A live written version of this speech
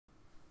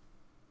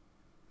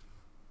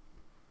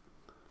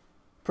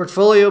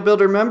Portfolio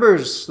Builder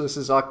members, this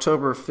is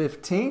October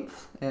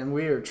 15th, and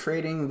we are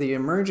trading the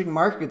emerging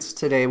markets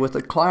today with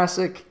a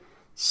classic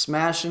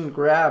smash and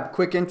grab.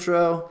 Quick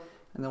intro,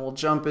 and then we'll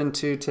jump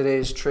into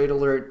today's trade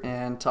alert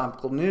and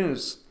topical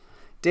news.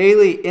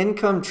 Daily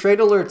income trade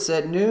alerts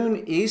at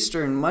noon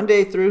Eastern,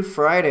 Monday through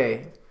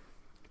Friday.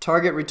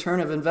 Target return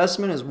of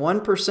investment is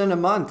 1% a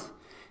month,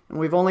 and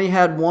we've only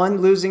had one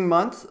losing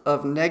month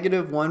of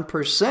negative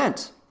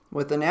 1%,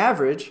 with an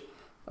average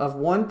of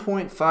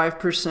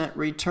 1.5%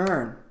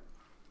 return.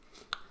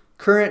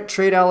 Current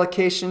trade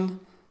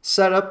allocation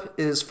setup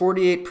is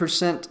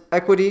 48%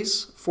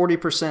 equities,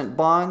 40%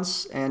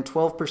 bonds, and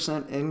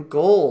 12% in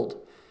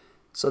gold.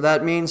 So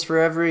that means for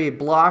every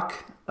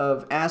block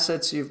of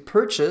assets you've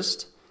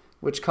purchased,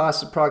 which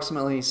costs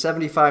approximately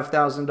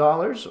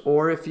 $75,000,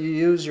 or if you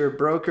use your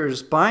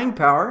broker's buying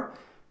power,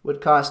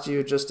 would cost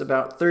you just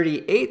about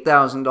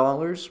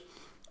 $38,000,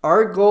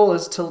 our goal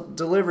is to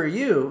deliver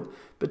you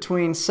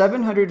between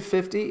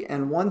 $750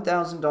 and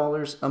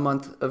 $1,000 a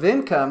month of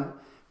income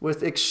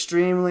with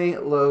extremely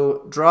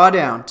low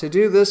drawdown. To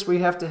do this, we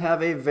have to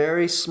have a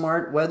very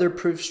smart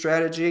weatherproof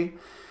strategy,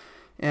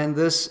 and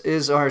this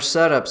is our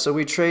setup. So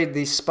we trade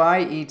the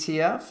SPY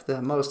ETF,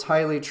 the most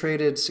highly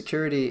traded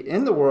security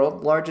in the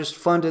world, largest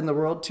fund in the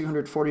world,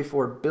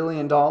 $244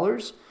 billion,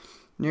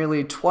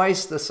 nearly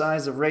twice the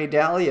size of Ray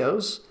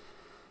Dalio's.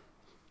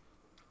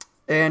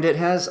 And it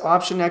has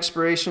option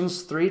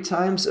expirations 3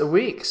 times a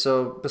week.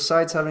 So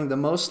besides having the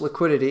most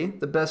liquidity,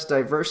 the best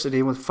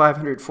diversity with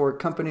 504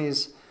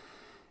 companies,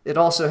 it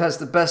also has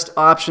the best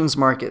options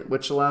market,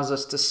 which allows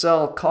us to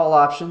sell call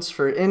options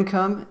for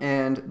income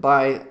and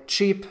buy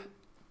cheap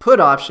put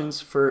options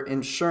for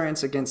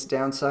insurance against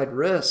downside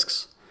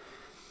risks.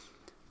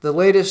 The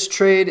latest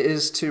trade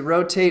is to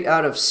rotate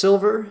out of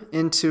silver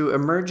into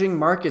emerging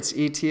markets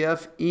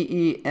ETF,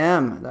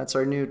 EEM. That's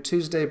our new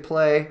Tuesday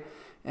play.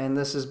 And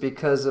this is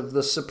because of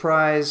the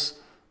surprise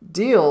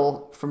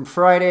deal from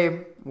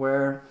Friday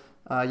where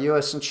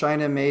US and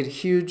China made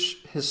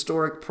huge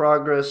historic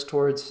progress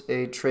towards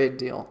a trade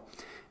deal.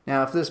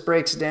 Now, if this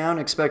breaks down,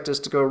 expect us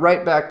to go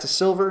right back to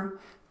silver.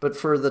 But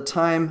for the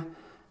time,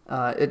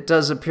 it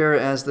does appear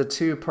as the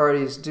two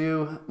parties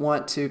do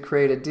want to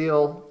create a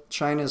deal.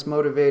 China is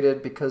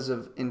motivated because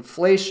of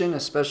inflation,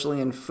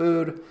 especially in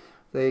food.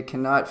 They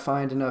cannot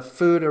find enough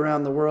food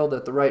around the world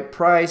at the right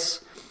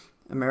price.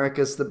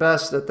 America's the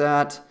best at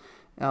that.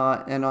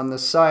 And on the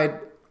side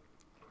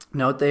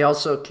note, they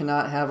also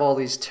cannot have all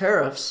these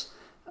tariffs,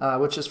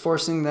 which is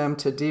forcing them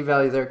to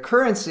devalue their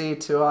currency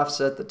to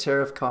offset the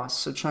tariff costs.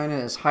 So China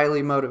is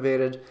highly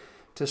motivated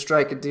to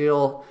strike a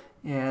deal,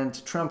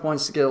 and Trump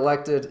wants to get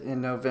elected in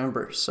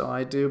November. So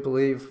I do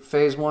believe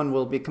phase 1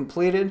 will be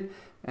completed,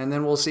 and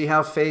then we'll see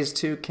how phase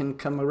 2 can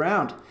come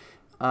around.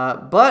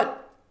 But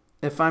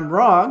if I'm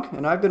wrong,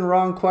 and I've been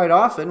wrong quite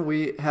often,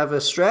 we have a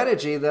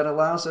strategy that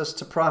allows us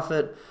to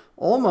profit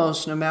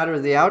almost no matter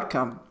the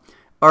outcome.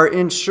 Our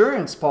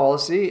insurance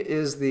policy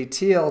is the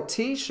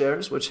TLT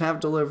shares, which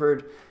have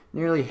delivered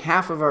nearly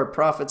half of our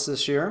profits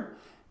this year,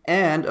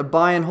 and a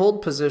buy and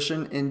hold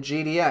position in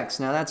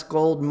GDX. Now that's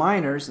gold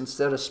miners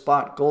instead of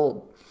spot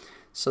gold.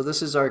 So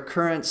this is our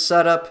current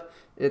setup.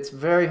 It's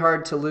very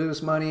hard to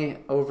lose money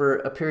over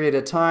a period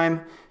of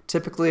time.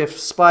 Typically, if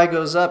SPY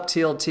goes up,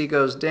 TLT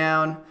goes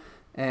down.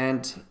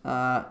 And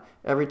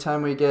every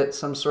time we get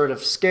some sort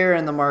of scare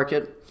in the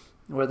market,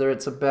 whether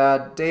it's a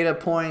bad data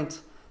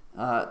point,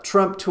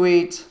 Trump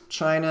tweet,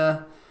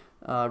 China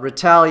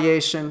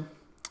retaliation,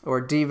 or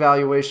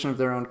devaluation of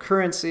their own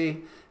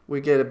currency,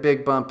 we get a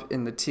big bump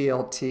in the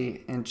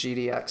TLT and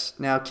GDX.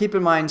 Now keep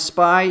in mind,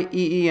 SPY,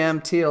 EEM,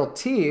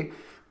 TLT,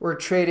 we're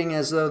trading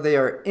as though they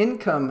are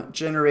income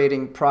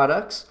generating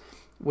products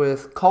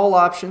with call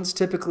options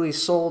typically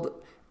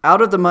sold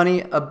out of the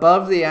money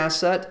above the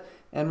asset,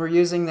 and we're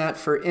using that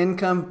for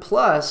income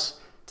plus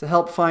to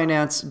help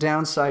finance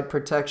downside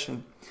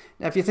protection.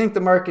 Now, if you think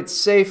the market's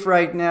safe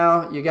right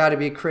now, you got to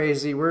be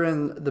crazy. We're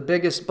in the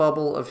biggest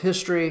bubble of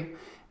history,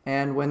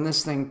 and when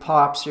this thing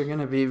pops, you're going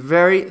to be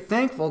very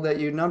thankful that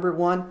you, number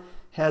one,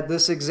 had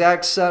this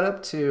exact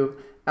setup to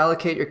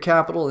allocate your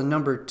capital, and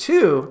number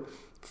two,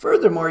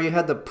 furthermore, you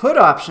had the put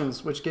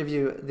options, which give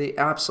you the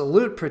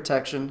absolute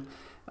protection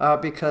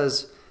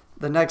because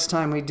the next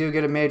time we do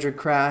get a major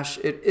crash,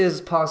 it is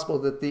possible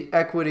that the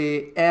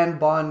equity and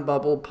bond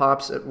bubble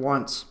pops at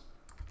once.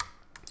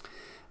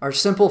 Our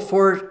simple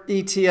 4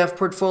 ETF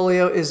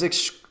portfolio is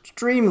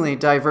extremely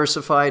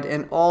diversified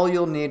and all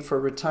you'll need for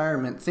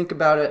retirement. Think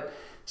about it.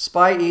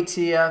 SPY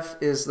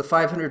ETF is the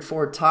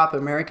 504 top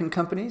American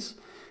companies,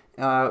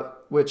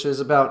 which is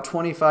about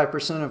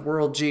 25% of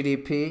world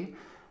GDP.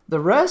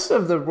 The rest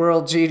of the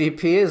world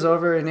GDP is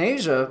over in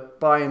Asia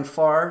by and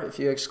far, if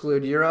you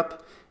exclude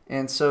Europe.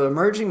 And so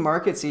emerging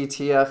markets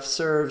ETF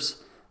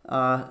serves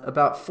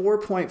about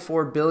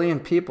 4.4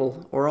 billion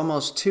people, or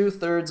almost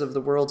 2/3 of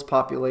the world's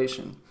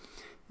population.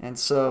 And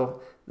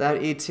so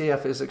that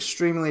ETF is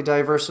extremely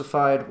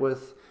diversified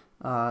with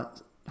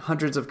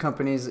hundreds of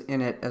companies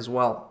in it as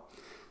well.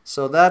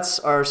 So that's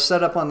our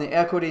setup on the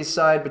equity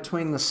side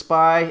between the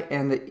SPY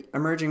and the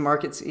emerging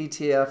markets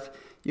ETF.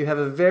 You have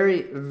a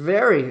very,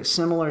 very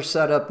similar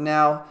setup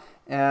now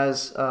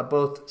as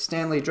both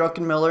Stanley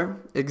Druckenmiller,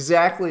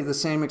 exactly the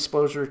same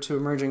exposure to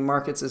emerging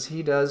markets as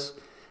he does,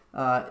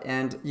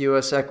 and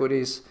U.S.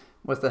 equities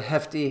with a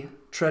hefty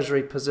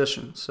treasury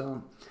position.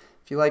 So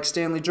if you like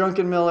Stanley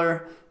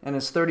Druckenmiller and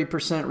his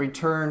 30%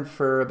 return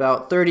for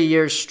about 30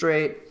 years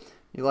straight,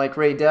 you like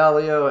Ray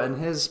Dalio and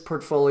his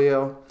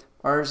portfolio,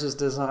 ours is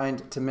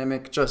designed to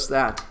mimic just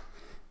that,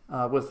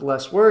 with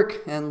less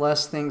work and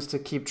less things to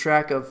keep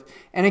track of.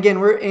 And again,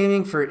 we're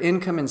aiming for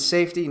income and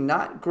safety,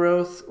 not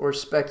growth or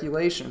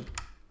speculation.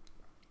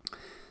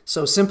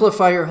 So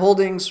simplify your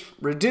holdings,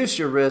 reduce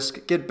your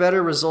risk, get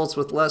better results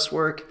with less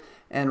work,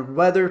 and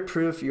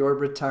weather-proof your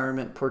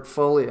retirement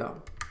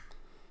portfolio.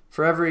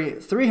 For every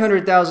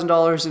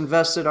 $300,000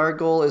 invested, our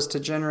goal is to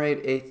generate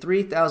a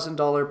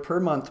 $3,000 per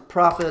month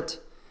profit.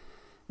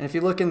 And if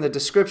you look in the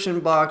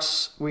description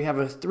box, we have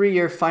a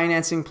 3-year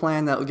financing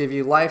plan that will give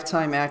you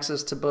lifetime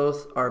access to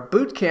both our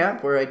boot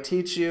camp, where I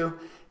teach you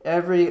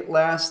every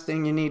last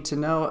thing you need to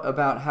know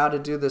about how to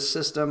do this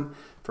system,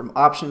 from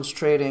options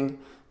trading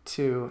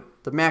to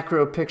the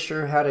macro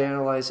picture, how to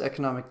analyze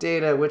economic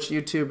data, which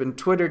YouTube and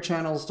Twitter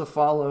channels to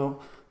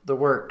follow, the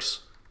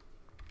works.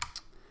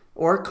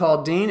 Or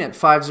call Dean at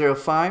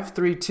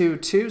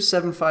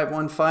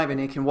 505-322-7515 and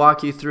he can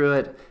walk you through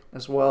it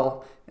as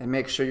well and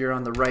make sure you're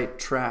on the right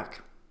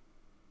track.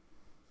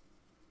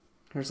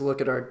 Here's a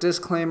look at our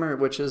disclaimer,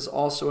 which is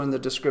also in the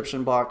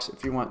description box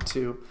if you want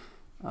to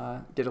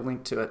get a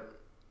link to it.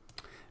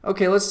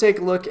 Okay, let's take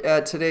a look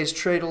at today's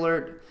trade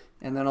alert,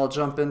 and then I'll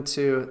jump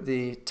into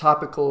the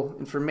topical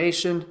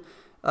information.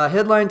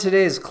 Headline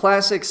today is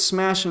Classic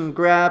Smash and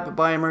Grab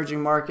by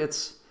Emerging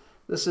Markets.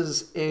 This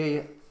is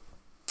a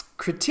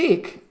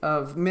critique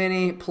of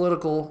many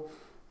political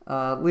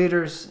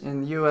leaders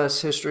in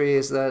U.S. history,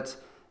 is that,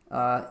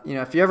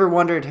 if you ever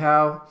wondered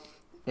how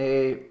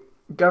a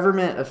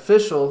government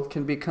official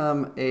can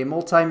become a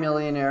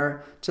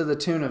multimillionaire to the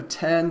tune of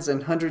tens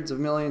and hundreds of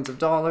millions of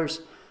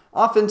dollars,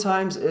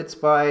 oftentimes it's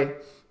by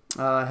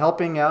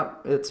helping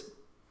out its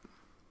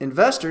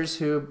investors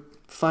who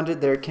funded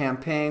their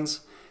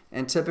campaigns,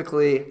 and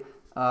typically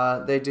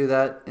they do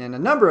that in a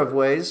number of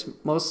ways,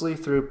 mostly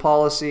through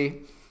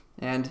policy.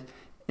 And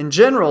in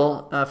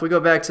general, if we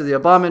go back to the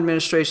Obama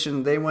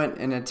administration, they went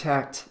and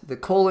attacked the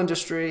coal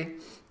industry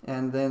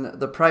and then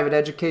the private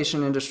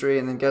education industry,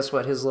 and then guess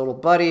what? His little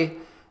buddy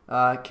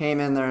came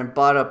in there and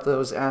bought up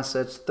those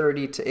assets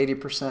 30 to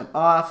 80%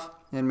 off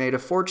and made a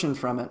fortune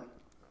from it.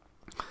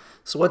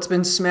 So what's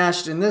been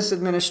smashed in this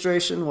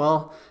administration?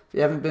 Well, if you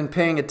haven't been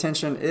paying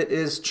attention, it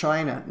is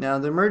China. Now,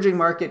 the emerging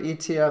market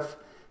ETF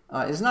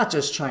is not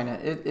just China.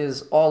 It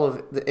is all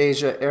of the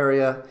Asia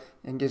area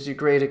and gives you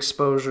great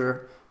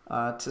exposure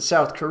to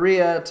South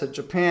Korea, to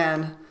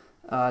Japan,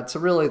 to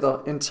really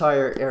the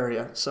entire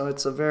area. So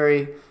it's a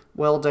very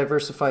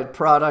well-diversified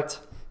product,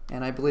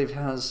 and I believe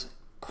has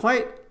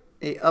quite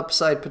a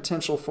upside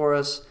potential for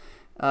us.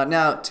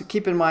 Now, to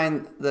keep in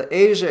mind, the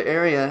Asia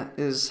area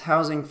is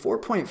housing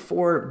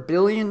 4.4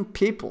 billion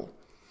people.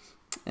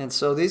 And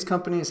so these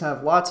companies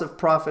have lots of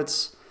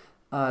profits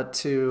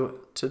to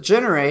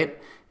generate,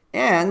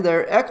 and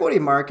their equity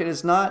market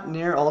is not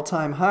near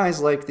all-time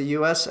highs like the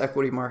U.S.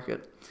 equity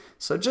market.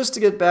 So just to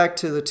get back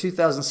to the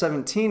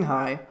 2017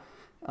 high,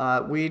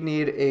 we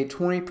need a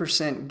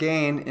 20%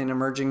 gain in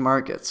emerging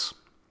markets.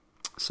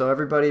 So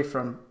everybody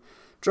from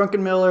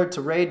Druckenmiller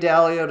to Ray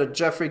Dalio to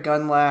Jeffrey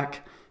Gundlach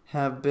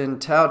have been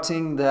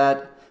touting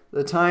that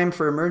the time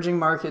for emerging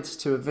markets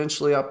to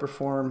eventually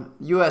outperform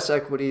U.S.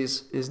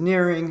 equities is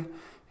nearing,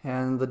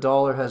 and the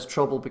dollar has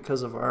trouble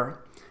because of our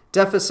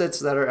deficits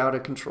that are out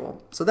of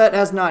control. So that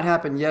has not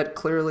happened yet,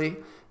 clearly,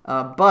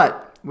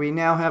 but we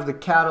now have the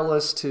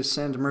catalyst to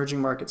send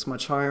emerging markets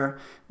much higher,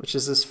 which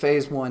is this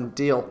phase one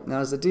deal. Now,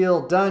 is the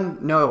deal done?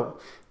 No.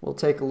 We'll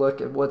take a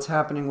look at what's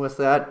happening with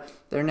that.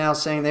 They're now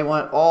saying they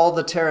want all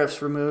the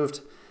tariffs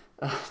removed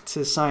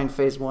to sign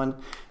phase one,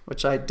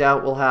 which I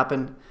doubt will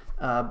happen.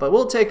 But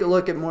we'll take a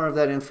look at more of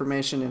that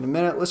information in a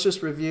minute. Let's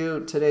just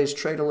review today's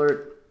trade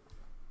alert.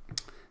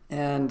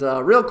 And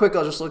real quick,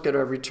 I'll just look at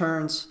our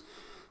returns.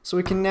 So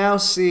we can now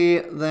see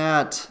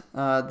that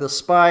the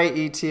SPY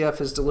ETF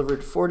has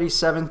delivered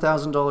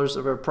 $47,000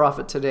 of our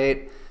profit to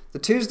date. The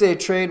Tuesday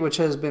trade, which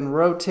has been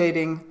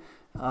rotating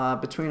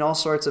between all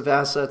sorts of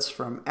assets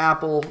from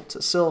Apple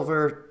to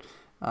silver,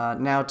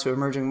 now to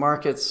emerging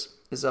markets,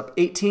 is up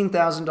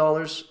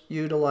 $18,000,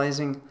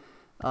 utilizing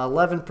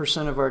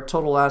 11% of our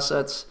total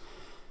assets.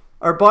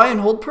 Our buy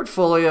and hold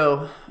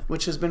portfolio,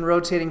 which has been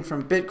rotating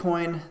from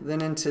Bitcoin,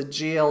 then into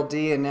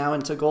GLD, and now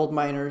into gold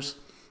miners,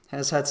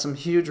 has had some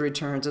huge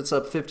returns. It's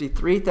up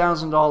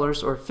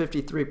 $53,000 or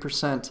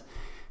 53%.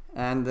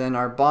 And then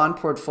our bond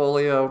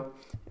portfolio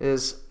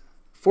is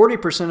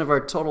 40% of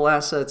our total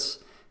assets,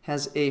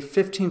 has a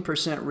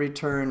 15%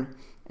 return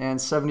and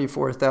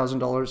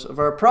 $74,000 of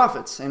our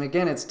profits. And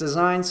again, it's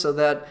designed so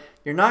that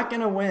you're not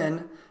going to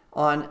win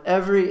on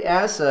every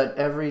asset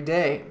every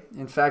day.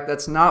 In fact,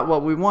 that's not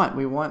what we want.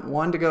 We want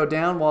one to go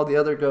down while the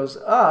other goes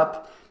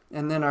up.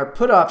 and then our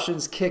put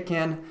options kick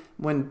in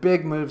when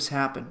big moves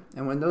happen.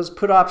 And when those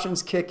put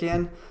options kick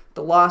in,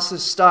 the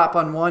losses stop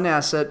on one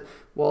asset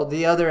while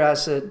the other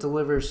asset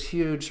delivers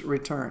huge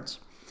returns.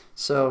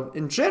 So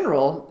in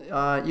general,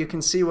 you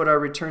can see what our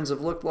returns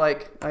have looked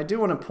like. I do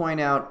want to point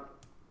out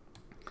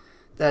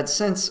that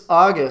since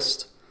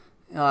August,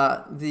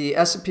 the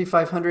S&P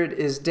 500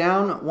 is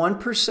down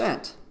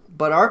 1%,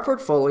 but our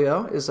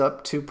portfolio is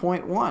up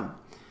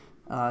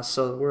 2.1.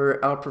 So we're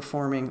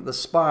outperforming the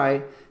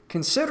SPY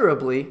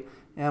considerably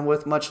and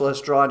with much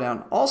less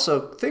drawdown.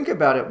 Also, think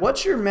about it.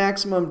 What's your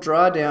maximum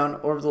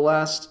drawdown over the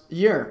last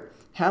year?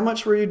 How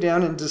much were you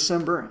down in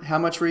December? How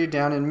much were you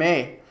down in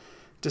May?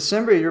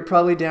 December, you're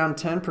probably down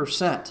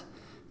 10%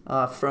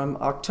 from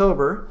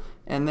October.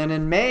 And then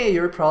in May,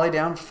 you're probably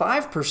down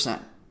 5%.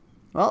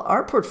 Well,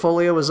 our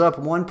portfolio was up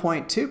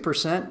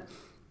 1.2%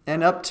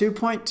 and up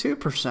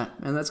 2.2%.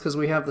 And that's because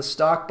we have the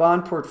stock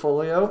bond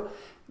portfolio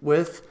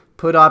with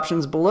put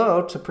options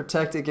below to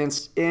protect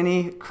against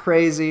any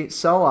crazy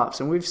sell-offs.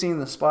 And we've seen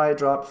the SPY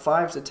drop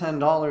 $5 to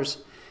 $10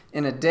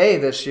 in a day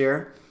this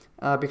year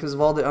because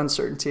of all the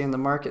uncertainty in the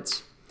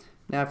markets.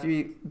 Now, if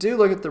you do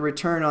look at the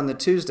return on the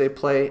Tuesday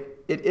play,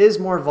 it is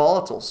more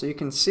volatile. So you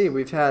can see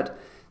we've had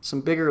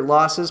some bigger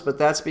losses, but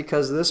that's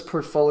because this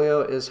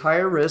portfolio is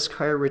higher risk,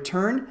 higher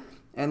return,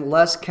 and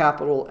less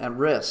capital at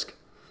risk.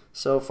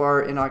 So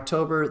far in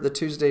October, the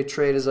Tuesday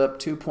trade is up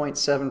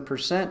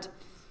 2.7%.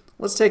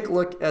 Let's take a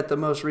look at the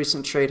most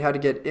recent trade, how to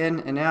get in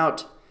and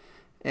out.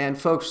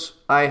 And folks,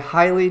 I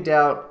highly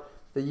doubt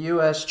the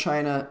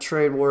U.S.-China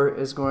trade war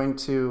is going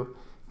to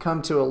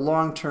come to a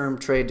long-term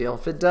trade deal.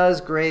 If it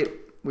does, great.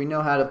 We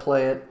know how to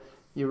play it.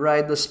 You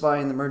ride the SPY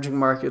in the emerging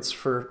markets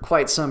for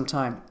quite some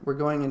time. We're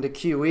going into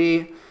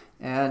QE,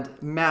 and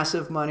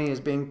massive money is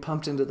being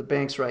pumped into the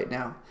banks right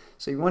now.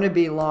 So you want to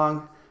be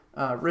long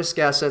risk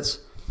assets.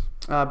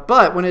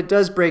 But when it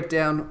does break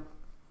down,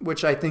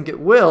 which I think it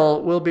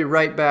will, we'll be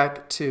right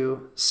back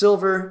to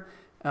silver,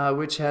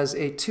 which has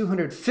a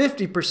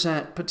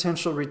 250%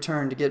 potential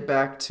return to get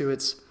back to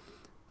its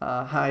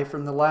high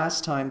from the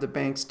last time the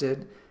banks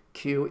did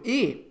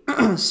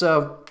QE.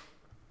 So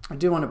I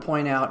do want to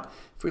point out,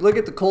 if we look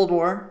at the Cold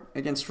War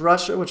against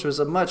Russia, which was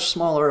a much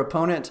smaller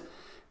opponent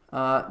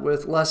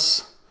with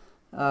less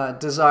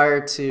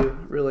desire to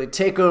really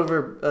take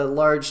over a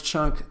large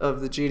chunk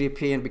of the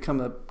GDP and become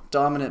a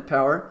dominant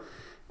power.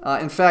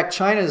 In fact,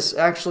 China is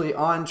actually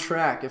on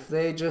track. If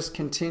they just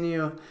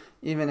continue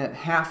even at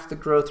half the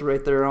growth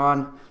rate they're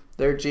on,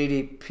 their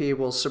GDP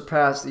will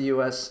surpass the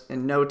U.S.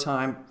 in no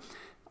time.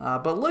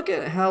 But look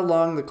at how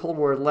long the Cold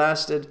War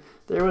lasted.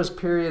 There was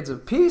periods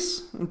of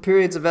peace and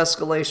periods of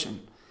escalation.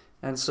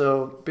 And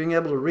so being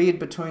able to read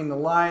between the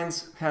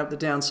lines, have the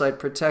downside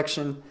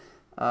protection,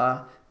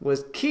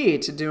 was key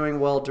to doing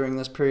well during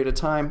this period of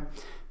time.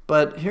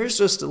 But here's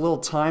just a little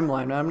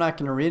timeline. I'm not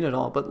going to read it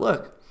all, but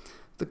look.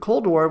 The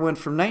Cold War went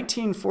from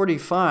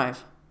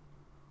 1945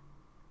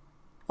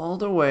 all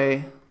the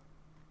way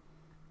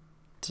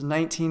to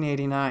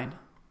 1989.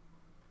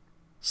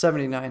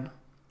 79.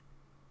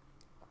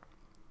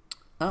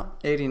 Oh,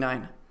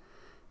 89.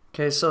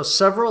 Okay, so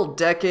several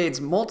decades,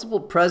 multiple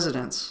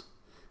presidents.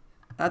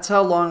 That's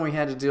how long we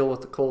had to deal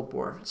with the Cold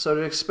War. So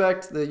to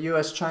expect the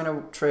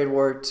U.S.-China trade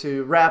war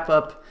to wrap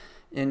up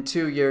in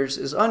 2 years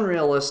is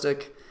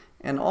unrealistic.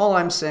 And all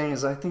I'm saying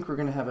is I think we're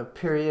going to have a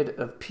period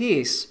of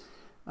peace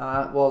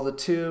while the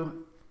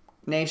two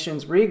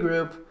nations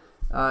regroup.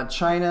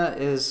 China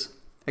is,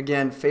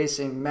 again,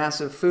 facing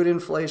massive food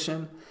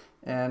inflation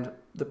and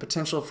the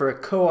potential for a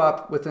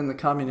co-op within the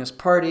Communist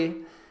Party.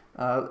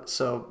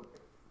 So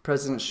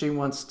President Xi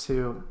wants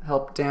to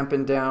help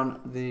dampen down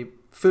the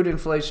food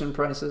inflation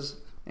prices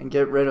and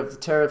get rid of the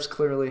tariffs,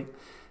 clearly.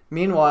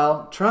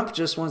 Meanwhile, Trump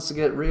just wants to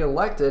get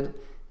reelected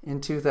in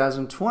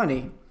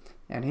 2020,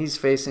 and he's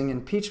facing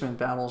impeachment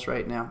battles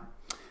right now.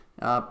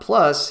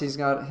 Plus, he's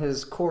got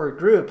his core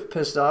group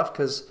pissed off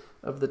because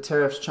of the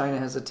tariffs China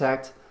has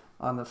attacked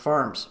on the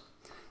farms.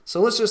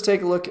 So let's just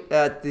take a look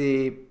at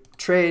the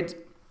trade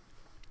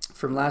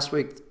from last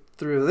week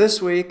through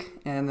this week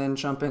and then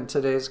jump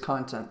into today's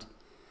content.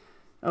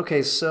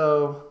 Okay,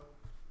 so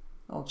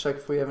I'll check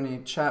if we have any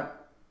chat.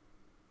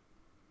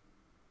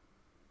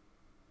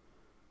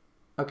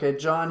 Okay,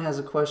 John has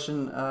a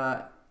question.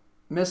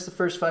 Missed the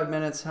first 5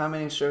 minutes. How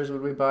many shares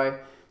would we buy?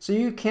 So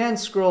you can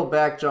scroll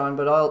back, John,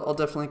 but I'll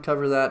definitely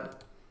cover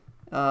that.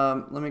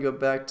 Let me go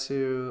back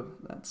to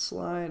that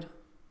slide.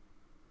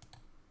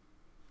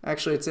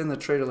 Actually, it's in the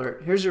trade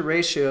alert. Here's your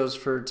ratios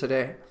for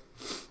today.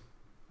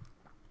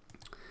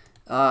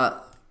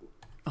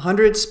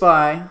 100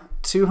 SPY,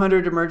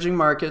 200 emerging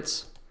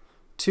markets,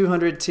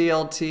 200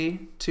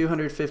 TLT,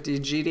 250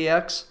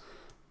 GDX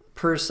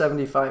per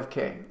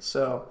 75K.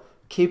 So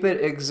keep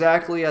it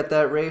exactly at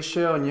that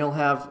ratio and you'll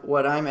have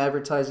what I'm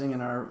advertising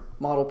in our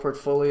model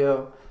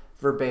portfolio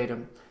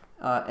verbatim.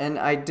 And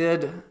I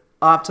did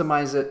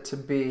optimize it to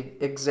be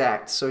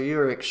exact. So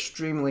you're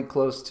extremely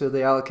close to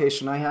the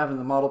allocation I have in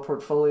the model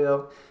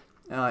portfolio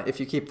if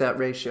you keep that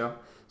ratio.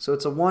 So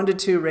it's a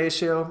 1-to-2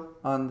 ratio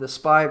on the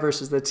SPY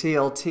versus the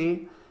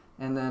TLT,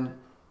 and then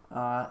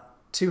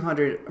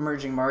 200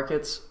 emerging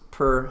markets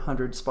per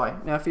 100 SPY.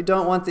 Now, if you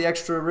don't want the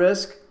extra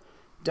risk,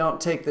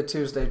 don't take the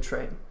Tuesday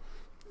trade.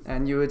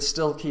 And you would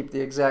still keep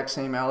the exact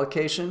same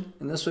allocation.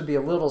 And this would be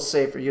a little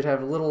safer. You'd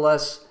have a little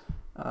less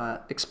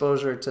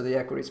exposure to the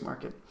equities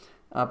market.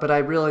 But I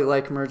really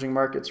like emerging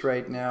markets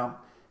right now,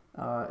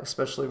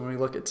 especially when we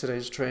look at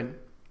today's trade.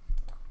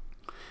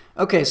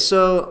 Okay,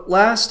 so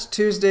last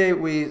Tuesday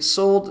we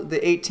sold the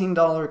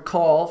 $18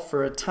 call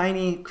for a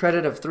tiny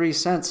credit of 3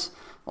 cents,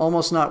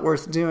 almost not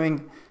worth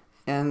doing,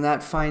 and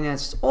that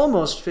financed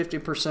almost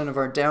 50% of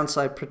our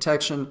downside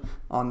protection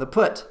on the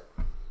put.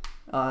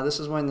 This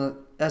is when the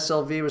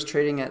SLV was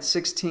trading at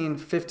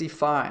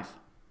 16.55.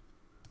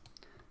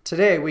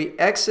 Today we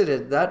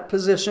exited that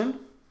position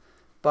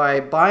by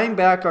buying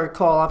back our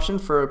call option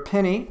for a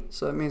penny,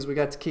 so that means we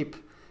got to keep a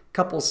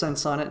couple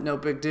cents on it, no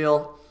big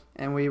deal,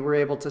 and we were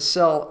able to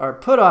sell our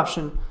put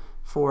option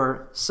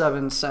for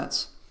 7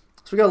 cents.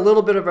 So we got a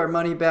little bit of our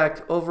money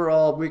back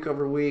overall, week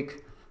over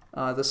week.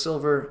 The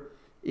silver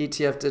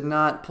ETF did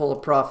not pull a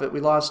profit. We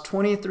lost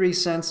 23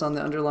 cents on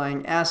the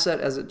underlying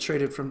asset as it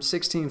traded from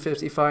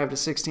 16.55 to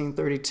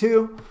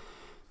 16.32.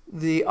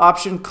 The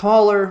option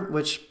caller,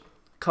 which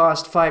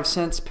cost 5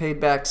 cents, paid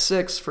back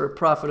 6 for a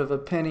profit of a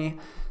penny.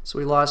 So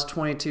we lost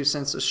 22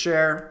 cents a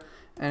share.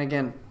 And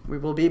again, we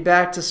will be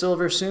back to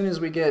silver as soon as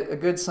we get a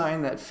good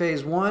sign that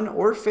phase 1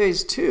 or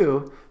phase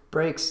 2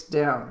 breaks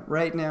down.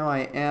 Right now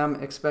I am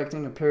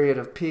expecting a period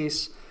of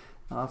peace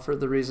for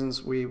the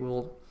reasons we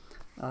will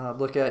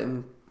look at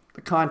in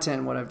the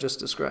content, what I've just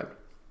described.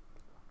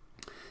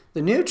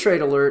 The new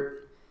trade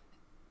alert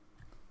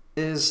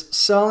is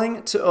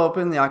selling to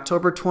open the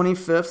October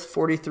 25th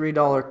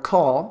 $43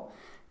 call.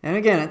 And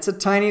again, it's a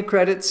tiny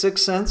credit,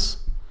 6 cents,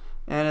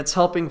 and it's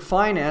helping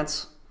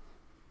finance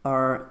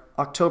our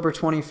October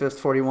 25th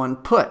 41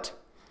 put.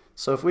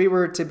 So if we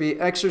were to be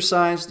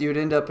exercised, you'd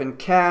end up in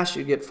cash.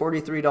 You'd get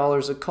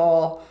 $43 a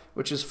call,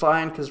 which is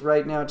fine because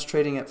right now it's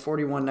trading at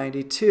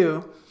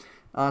 $41.92.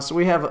 So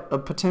we have a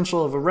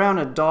potential of around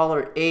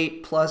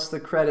 $1.08 plus the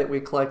credit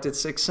we collected,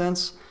 6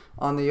 cents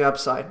on the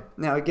upside.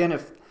 Now again,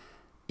 if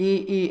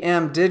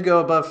EEM did go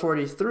above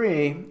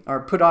 43,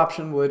 our put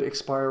option would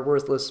expire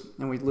worthless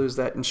and we'd lose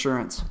that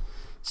insurance.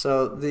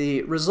 So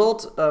the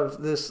result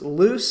of this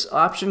loose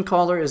option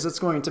caller is it's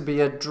going to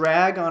be a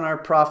drag on our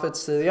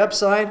profits to the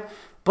upside.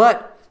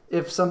 But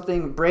if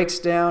something breaks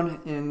down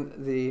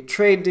in the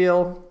trade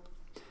deal,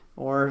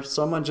 or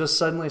someone just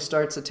suddenly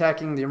starts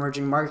attacking the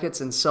emerging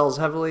markets and sells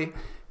heavily,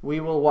 we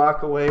will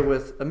walk away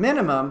with a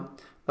minimum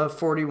of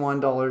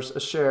 $41 a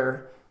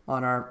share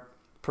on our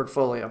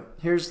portfolio.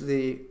 Here's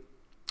the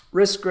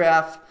risk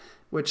graph,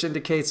 which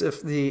indicates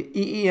if the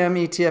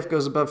EEM ETF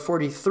goes above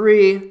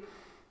 43,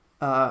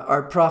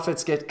 our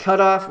profits get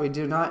cut off. We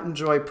do not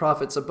enjoy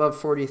profits above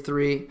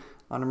 43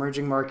 on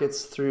emerging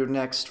markets through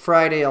next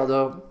Friday,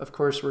 although, of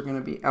course, we're going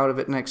to be out of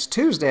it next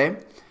Tuesday.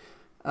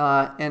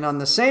 And on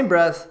the same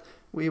breath,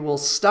 we will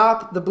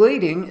stop the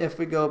bleeding if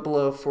we go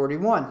below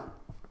 41.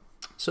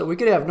 So we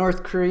could have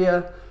North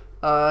Korea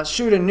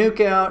shoot a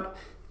nuke out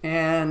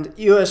and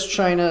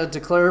US-China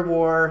declare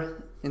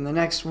war in the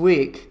next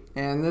week,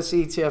 and this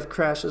ETF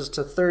crashes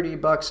to 30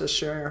 bucks a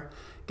share.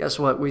 Guess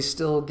what? We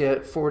still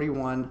get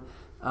 41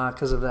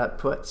 because of that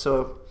put.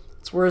 So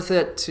it's worth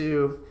it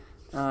to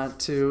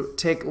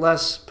take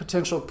less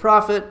potential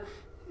profit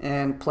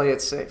and play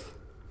it safe.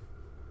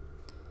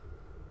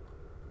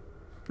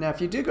 Now, if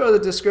you do go to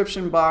the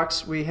description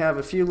box, we have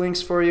a few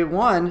links for you.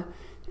 One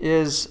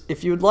is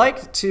if you'd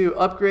like to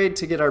upgrade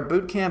to get our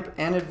bootcamp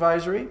and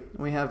advisory,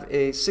 we have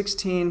a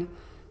 16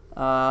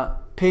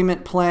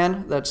 payment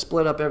plan that's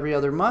split up every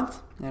other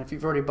month. And if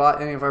you've already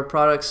bought any of our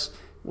products,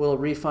 we'll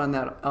refund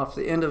that off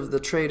the end of the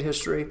trade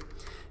history.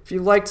 If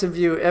you'd like to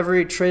view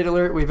every trade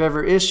alert we've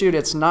ever issued,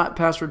 it's not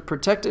password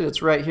protected.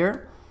 It's right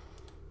here.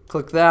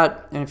 Click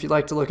that. And if you'd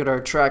like to look at our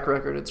track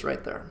record, it's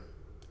right there.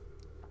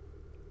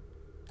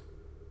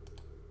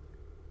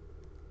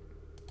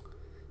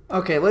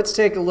 Okay, let's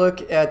take a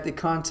look at the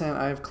content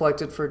I've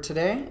collected for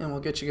today, and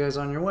we'll get you guys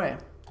on your way.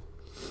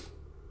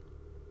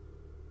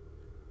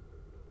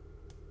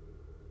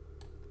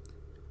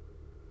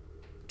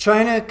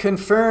 China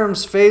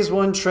confirms phase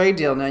 1 trade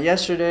deal. Now,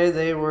 yesterday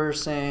they were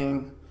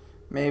saying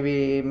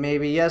maybe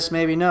yes,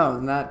 maybe no,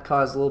 and that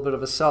caused a little bit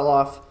of a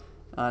sell-off.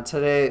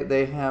 Today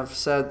they have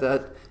said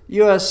that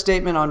U.S.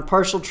 statement on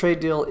partial trade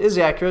deal is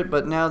accurate,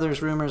 but now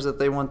there's rumors that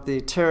they want the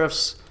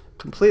tariffs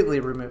completely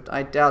removed.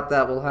 I doubt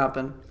that will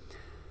happen.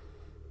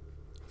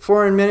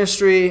 Foreign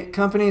Ministry,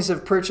 companies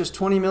have purchased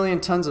 20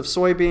 million tons of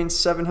soybeans,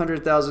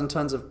 700,000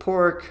 tons of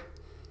pork,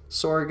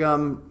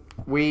 sorghum,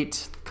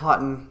 wheat,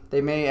 cotton.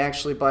 They may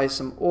actually buy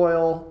some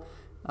oil.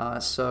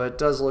 So it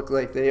does look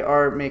like they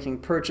are making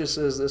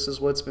purchases. This is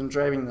what's been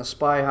driving the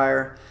SPY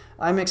higher.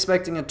 I'm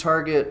expecting a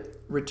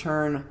target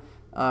return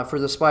for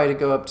the SPY to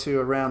go up to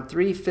around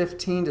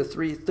 315 to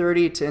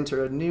 330 to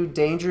enter a new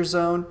danger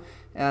zone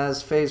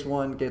as phase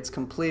 1 gets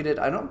completed.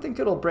 I don't think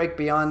it'll break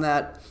beyond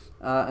that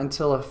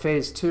until a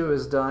phase 2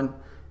 is done.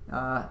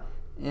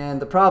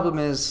 And the problem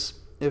is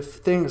if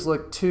things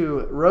look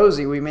too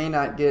rosy, we may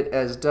not get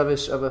as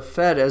dovish of a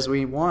Fed as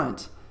we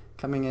want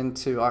coming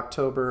into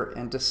October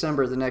and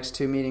December, the next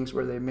two meetings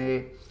where they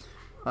may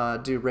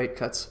do rate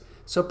cuts.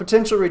 So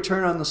potential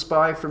return on the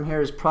SPY from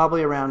here is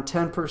probably around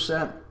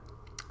 10%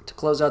 to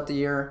close out the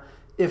year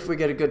if we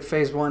get a good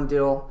phase one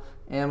deal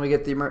and we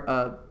get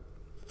the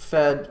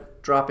Fed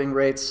dropping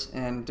rates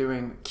and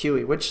doing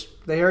QE, which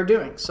they are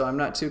doing. So I'm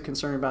not too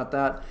concerned about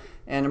that.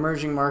 And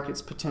emerging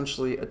markets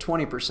potentially a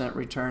 20%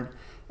 return.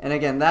 And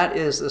again, that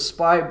is the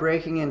SPY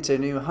breaking into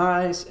new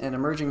highs and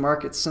emerging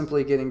markets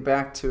simply getting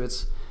back to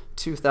its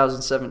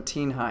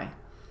 2017 high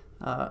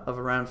of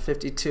around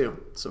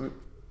 52. So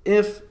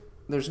if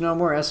there's no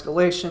more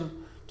escalation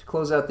to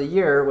close out the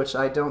year, which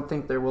I don't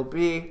think there will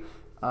be,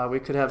 we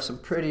could have some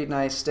pretty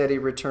nice steady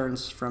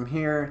returns from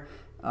here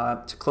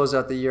to close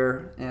out the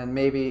year and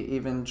maybe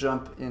even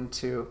jump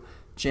into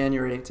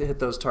January to hit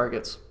those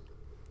targets.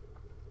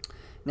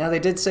 Now, they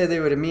did say they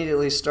would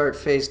immediately start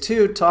phase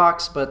two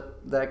talks,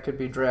 but that could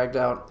be dragged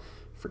out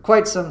for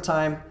quite some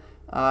time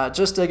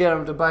just to get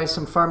them to buy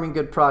some farming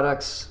good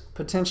products,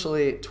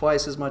 potentially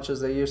twice as much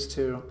as they used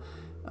to.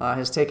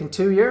 Has taken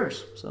 2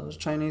 years. So those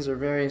Chinese are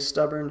very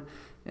stubborn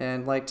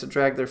and like to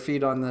drag their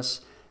feet on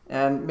this.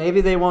 And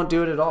maybe they won't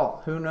do it at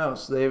all. Who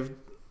knows? They've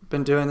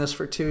been doing this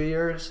for 2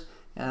 years.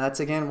 And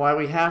that's, again, why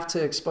we have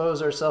to expose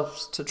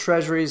ourselves to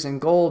treasuries and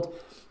gold.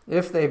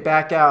 If they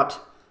back out,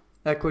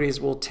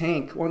 equities will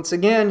tank once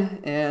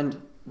again,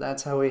 and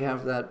that's how we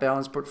have that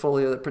balanced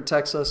portfolio that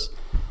protects us.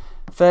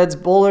 Fed's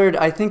bullard.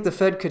 I think the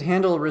Fed could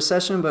handle a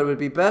recession, but it would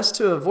be best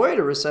to avoid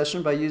a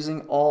recession by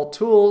using all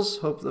tools.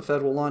 Hope the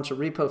Fed will launch a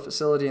repo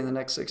facility in the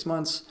next 6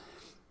 months.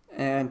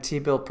 And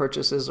T-bill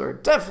purchases are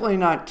definitely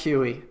not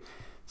QE.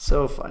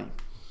 So funny.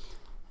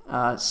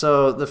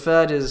 So the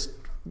Fed is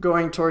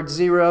going towards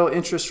zero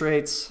interest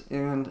rates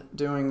and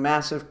doing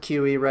massive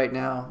QE right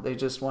now. They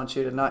just want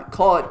you to not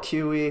call it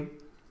QE.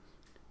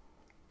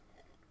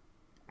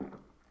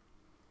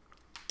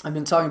 I've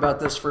been talking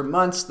about this for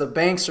months. The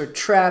banks are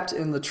trapped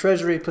in the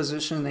treasury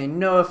position. They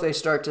know if they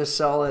start to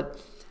sell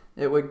it,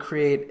 it would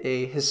create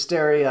a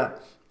hysteria,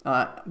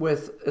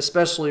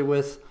 especially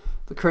with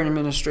the current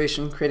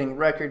administration creating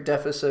record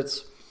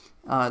deficits.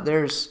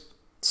 There's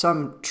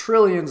some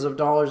trillions of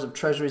dollars of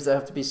treasuries that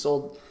have to be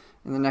sold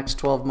in the next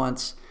 12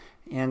 months.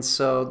 And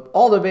so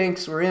all the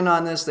banks were in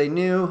on this. They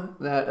knew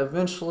that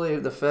eventually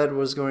the Fed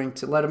was going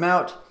to let them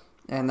out,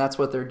 and that's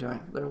what they're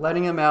doing. They're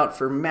letting them out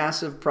for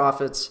massive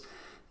profits.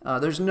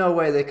 There's no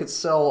way they could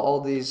sell all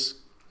these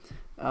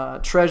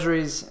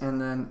treasuries and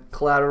then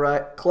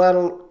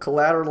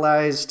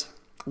collateralized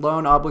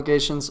loan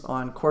obligations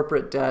on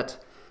corporate debt.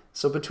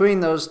 So between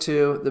those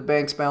two, the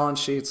bank's balance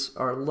sheets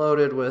are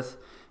loaded with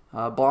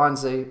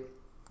bonds they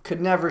could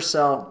never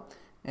sell,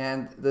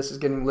 and this is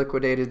getting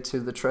liquidated to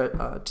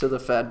the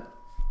Fed.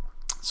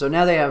 So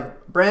now they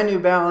have brand new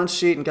balance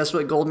sheet, and guess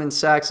what Goldman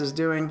Sachs is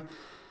doing?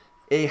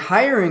 A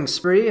hiring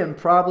spree and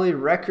probably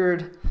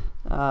record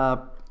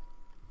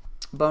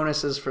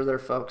bonuses for their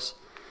folks.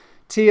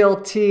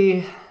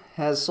 TLT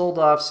has sold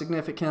off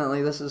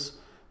significantly. This is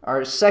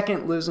our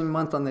second losing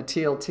month on the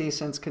TLT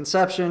since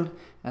conception,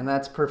 and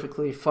that's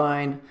perfectly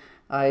fine.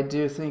 I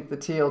do think the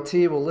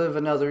TLT will live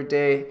another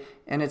day,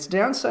 and its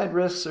downside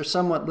risks are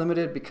somewhat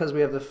limited because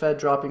we have the Fed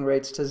dropping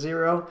rates to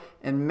zero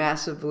and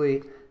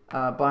massively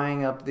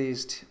buying up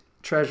these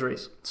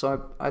treasuries.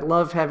 So I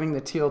love having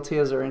the TLT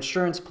as our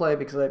insurance play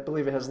because I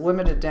believe it has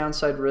limited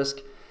downside risk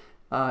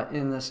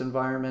in this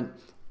environment.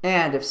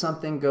 And if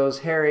something goes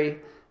hairy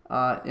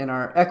in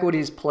our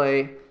equities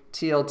play,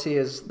 TLT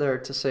is there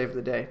to save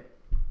the day.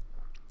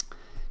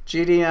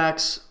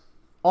 GDX,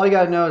 all you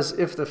got to know is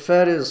if the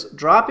Fed is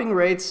dropping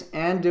rates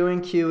and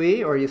doing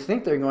QE, or you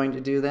think they're going to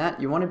do that,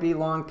 you want to be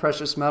long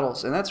precious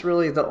metals. And that's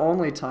really the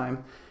only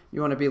time you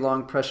want to be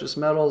long precious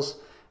metals.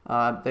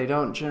 They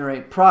don't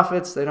generate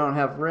profits. They don't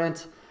have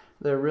rent.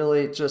 They're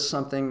really just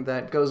something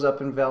that goes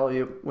up in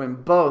value when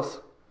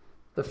both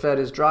the Fed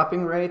is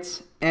dropping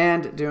rates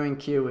and doing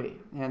QE.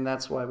 And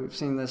that's why we've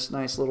seen this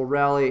nice little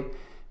rally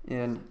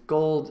in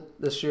gold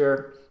this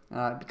year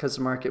because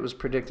the market was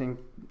predicting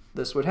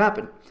this would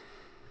happen.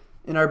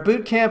 In our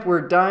boot camp,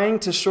 we're dying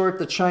to short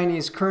the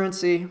Chinese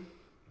currency,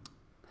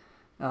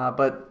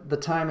 but the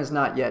time is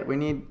not yet. We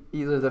need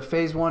either the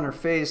phase one or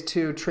phase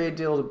two trade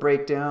deal to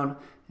break down,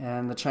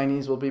 and the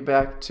Chinese will be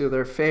back to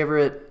their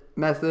favorite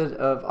method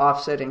of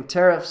offsetting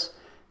tariffs,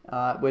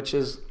 which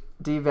is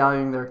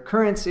devaluing their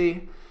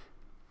currency.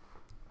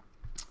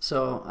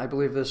 So I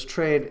believe this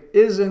trade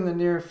is in the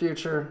near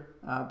future,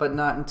 but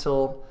not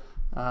until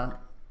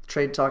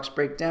trade talks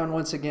break down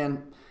once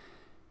again.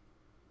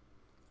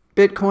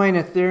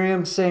 Bitcoin,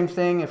 Ethereum, same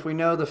thing. If we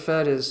know the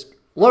Fed is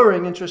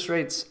lowering interest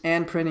rates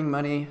and printing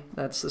money,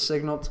 that's the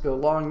signal to go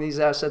long these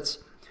assets.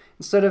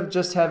 Instead of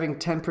just having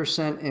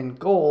 10% in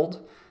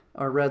gold,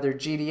 or rather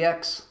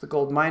GDX, the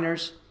gold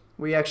miners,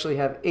 we actually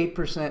have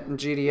 8% in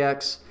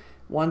GDX,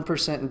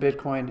 1% in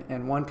Bitcoin,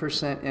 and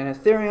 1% in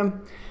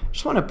Ethereum. I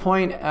just want to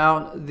point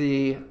out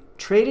the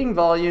trading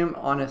volume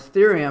on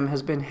Ethereum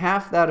has been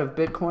half that of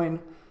Bitcoin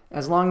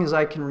as long as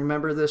I can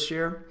remember this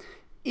year.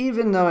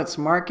 even though its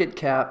market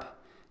cap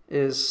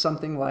is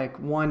something like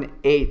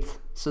 1/8.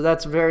 So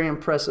that's very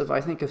impressive.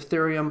 I think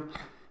Ethereum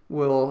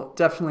will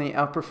definitely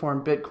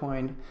outperform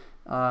Bitcoin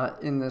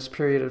in this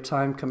period of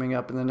time coming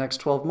up in the next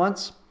 12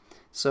 months.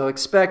 So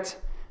expect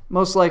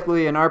most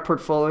likely in our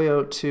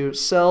portfolio to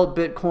sell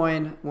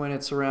Bitcoin when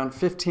it's around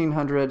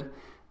 1,500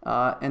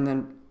 and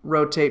then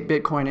rotate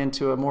Bitcoin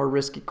into a more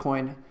risky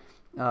coin,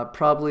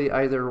 probably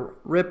either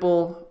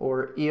Ripple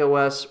or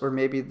EOS or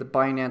maybe the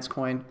Binance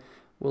coin.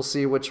 We'll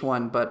see which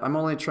one, but I'm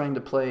only trying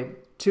to play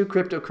 2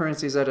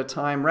 cryptocurrencies at a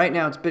time. Right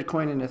now it's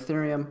Bitcoin and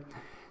Ethereum.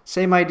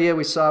 Same idea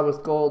we saw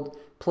with gold.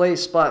 Play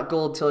spot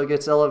gold till it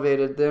gets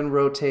elevated, then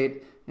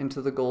rotate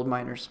into the gold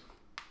miners.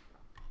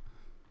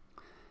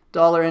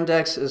 Dollar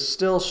index is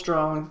still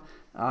strong.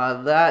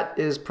 That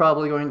is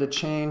probably going to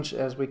change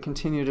as we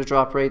continue to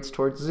drop rates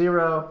towards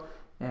zero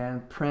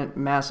and print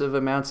massive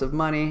amounts of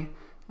money.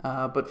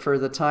 But for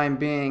the time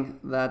being,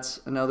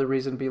 that's another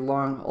reason to be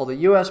long all the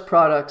US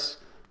products.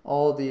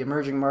 All the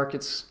emerging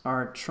markets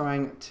are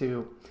trying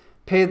to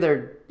pay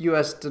their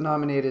US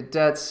denominated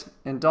debts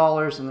in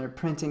dollars, and they're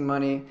printing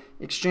money,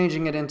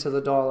 exchanging it into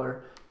the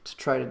dollar to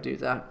try to do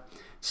that.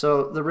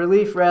 So the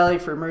relief rally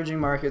for emerging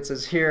markets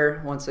is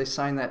here once they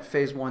sign that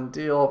phase 1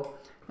 deal.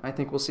 I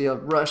think we'll see a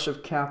rush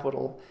of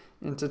capital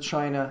into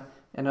China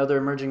and other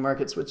emerging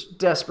markets, which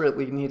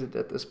desperately need it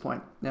at this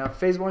point. Now, if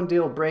phase 1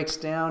 deal breaks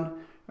down,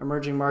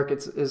 emerging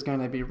markets is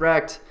going to be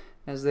wrecked,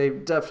 as they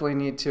definitely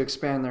need to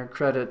expand their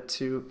credit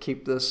to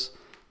keep this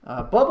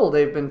bubble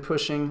they've been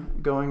pushing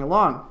going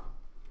along.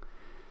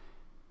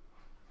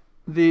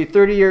 The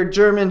 30-year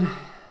German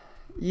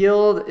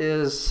yield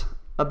is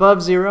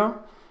above zero,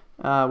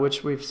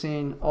 which we've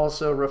seen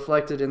also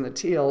reflected in the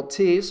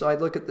TLT. So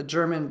I'd look at the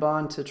German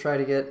bond to try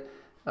to get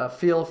a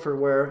feel for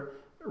where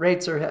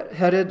rates are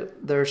headed.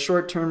 Their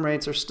short-term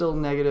rates are still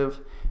negative,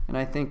 and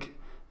I think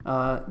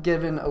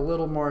given a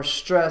little more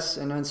stress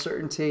and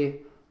uncertainty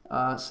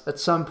at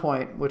some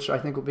point, which I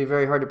think will be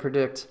very hard to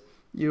predict,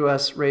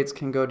 U.S. rates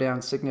can go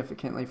down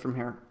significantly from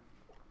here.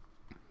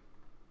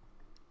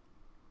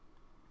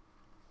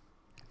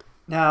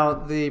 Now,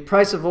 the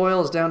price of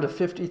oil is down to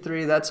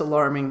 53. That's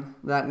alarming.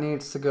 That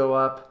needs to go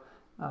up.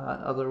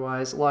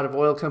 Otherwise, a lot of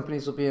oil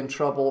companies will be in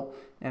trouble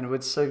and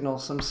would signal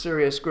some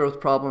serious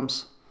growth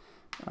problems.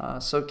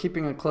 So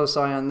keeping a close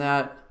eye on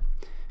that.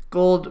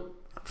 Gold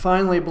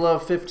finally below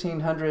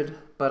 1,500,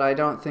 but I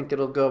don't think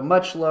it'll go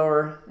much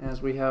lower,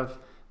 as we have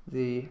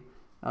the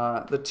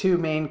 2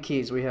 main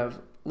keys. We have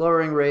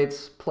lowering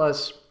rates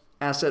plus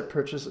asset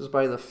purchases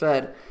by the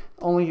Fed.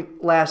 Only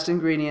last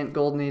ingredient,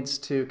 gold needs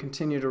to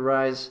continue to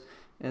rise,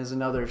 is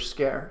another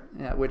scare,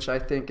 which I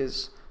think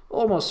is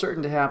almost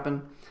certain to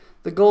happen.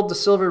 The gold to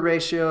silver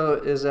ratio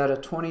is at a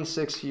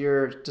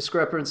 26-year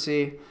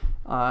discrepancy,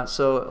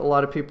 so a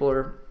lot of people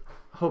are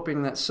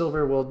hoping that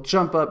silver will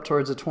jump up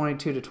towards a $22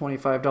 to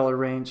 $25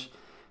 range,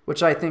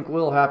 which I think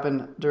will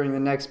happen during the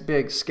next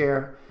big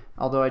scare,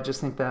 although I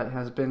just think that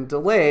has been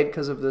delayed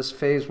because of this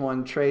phase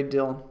 1 trade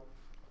deal.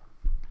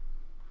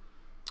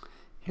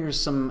 Here's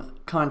some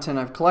content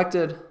I've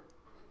collected.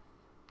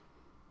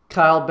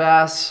 Kyle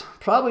Bass,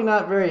 probably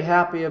not very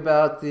happy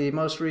about the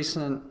most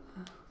recent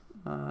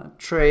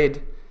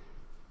trade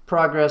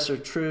progress or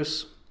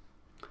truce.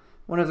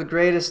 One of the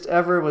greatest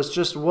ever was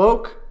just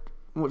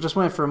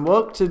went from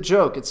woke to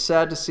joke. It's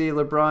sad to see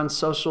LeBron's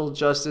social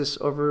justice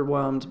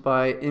overwhelmed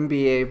by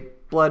NBA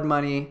blood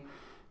money,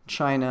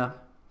 China.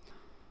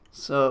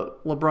 So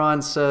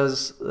LeBron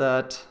says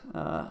that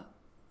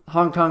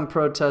Hong Kong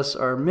protests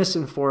are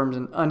misinformed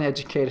and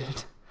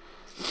uneducated.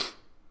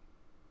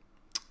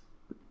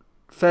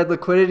 Fed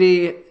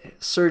liquidity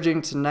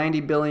surging to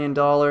 $90 billion.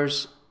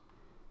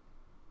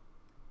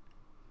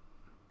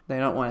 They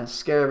don't want to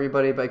scare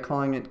everybody by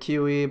calling it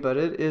QE, but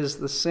it is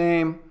the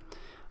same.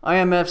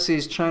 IMF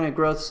sees China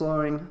growth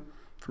slowing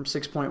from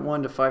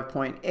 6.1 to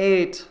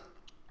 5.8.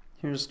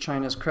 Here's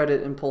China's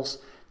credit impulse.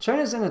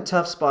 China's in a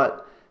tough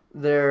spot.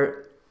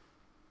 Their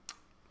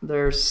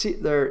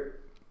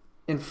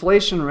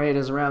inflation rate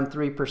is around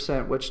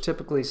 3%, which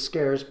typically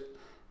scares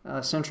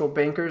central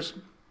bankers.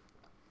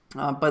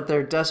 But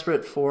they're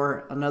desperate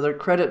for another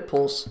credit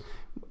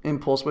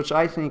impulse, which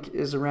I think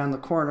is around the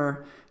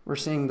corner. We're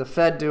seeing the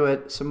Fed do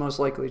it, so most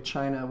likely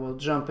China will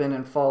jump in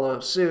and follow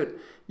suit.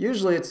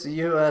 Usually it's the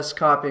U.S.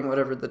 copying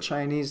whatever the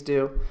Chinese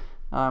do,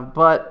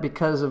 but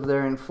because of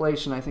their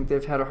inflation, I think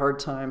they've had a hard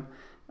time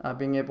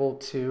being able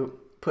to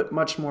put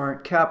much more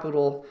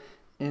capital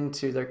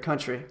into their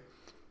country.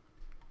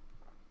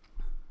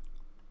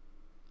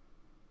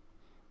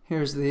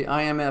 Here's the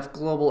IMF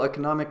Global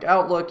Economic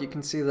Outlook. You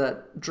can see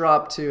that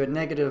drop to a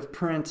negative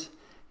print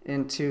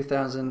in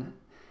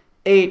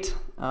 2008,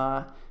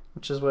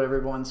 which is what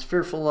everyone's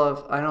fearful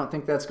of. I don't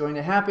think that's going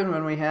to happen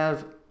when we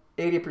have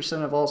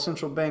 80% of all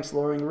central banks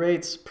lowering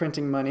rates,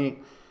 printing money.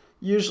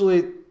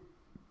 Usually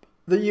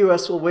the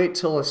U.S. will wait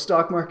till a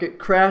stock market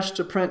crash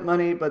to print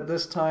money, but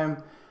this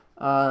time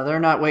they're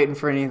not waiting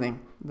for anything.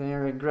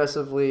 They're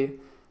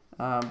aggressively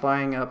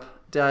buying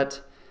up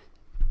debt.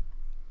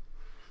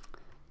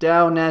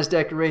 Dow,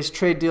 NASDAQ erased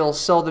trade deals,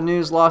 sell the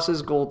news,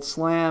 losses, gold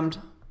slammed.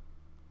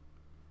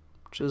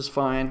 which is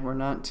fine. We're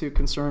not too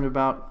concerned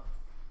about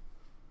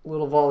a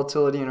little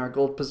volatility in our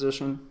gold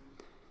position.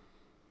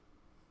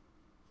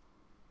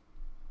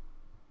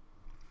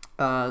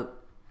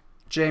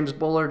 James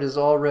Bullard is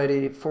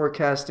already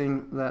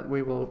forecasting that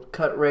we will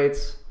cut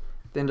rates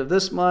at the end of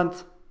this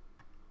month.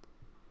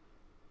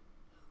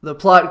 The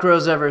plot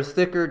grows ever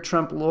thicker.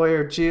 Trump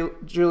lawyer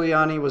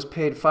Giuliani was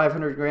paid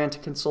 $500,000 to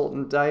consult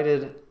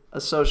indicted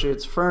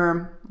associates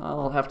firm.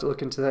 I'll have to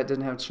look into that.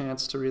 Didn't have a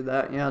chance to read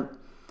that yet.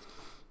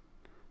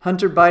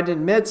 Hunter Biden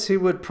admits he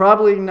would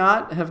probably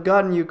not have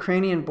gotten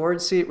Ukrainian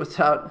board seat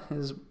without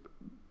his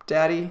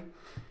daddy.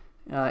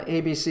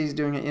 ABC's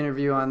doing an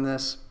interview on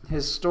this.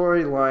 His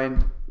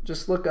storyline,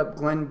 just look up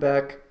Glenn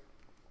Beck.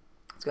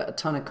 He's got a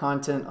ton of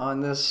content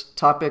on this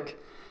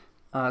topic.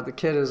 The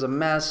kid is a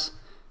mess.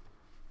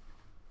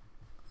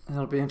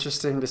 It'll be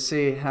interesting to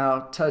see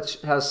how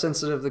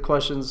sensitive the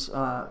questions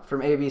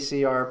from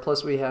ABC are.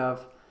 Plus, we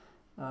have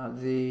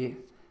the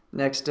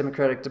next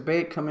Democratic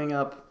debate coming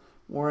up.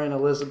 Warren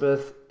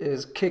Elizabeth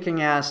is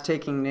kicking ass,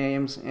 taking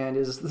names, and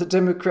is the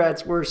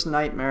Democrats' worst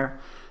nightmare.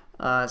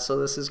 So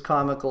this is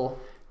comical.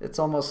 It's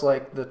almost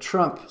like the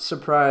Trump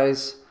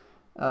surprise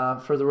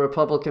for the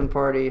Republican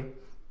Party.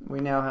 We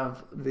now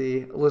have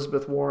the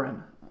Elizabeth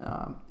Warren.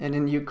 And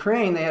in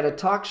Ukraine, they had a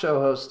talk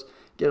show host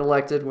get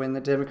elected when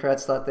the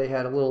Democrats thought they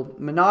had a little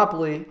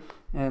monopoly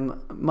and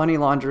money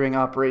laundering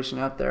operation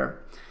out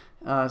there.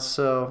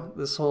 So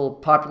this whole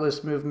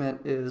populist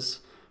movement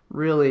is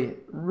really,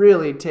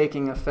 really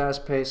taking a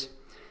fast pace.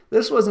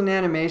 This was an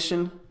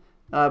animation,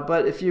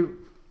 but if you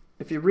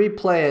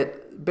replay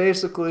it,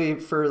 basically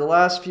for the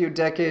last few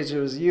decades, it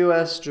was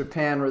U.S.,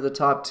 Japan were the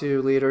top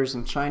two leaders,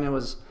 and China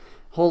was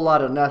a whole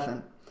lot of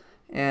nothing.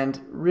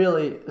 And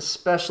really,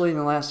 especially in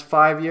the last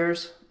 5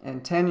 years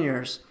and 10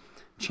 years,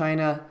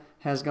 China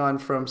has gone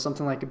from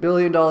something like $1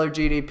 billion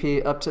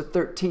GDP up to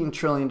 $13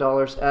 trillion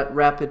at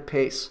rapid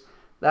pace.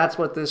 That's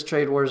what this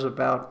trade war is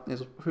about,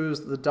 is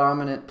who's the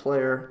dominant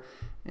player.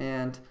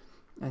 And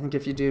I think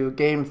if you do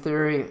game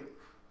theory,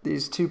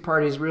 these two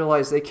parties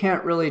realize they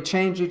can't really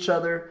change each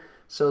other,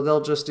 so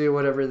they'll just do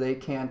whatever they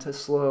can to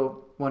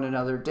slow one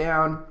another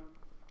down.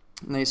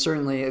 And they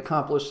certainly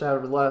accomplished that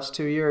over the last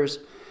 2 years.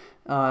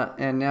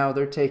 And now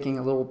they're taking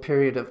a little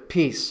period of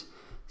peace.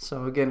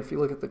 So again, if you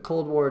look at the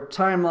Cold War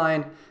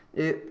timeline,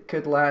 it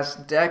could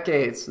last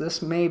decades.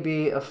 This may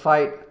be a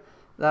fight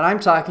that I'm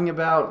talking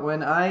about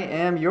when I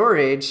am your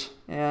age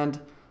and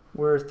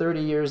we're 30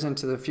 years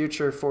into the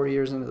future, 40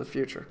 years into the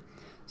future.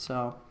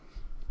 So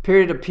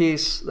period of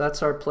peace,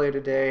 that's our play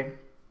today.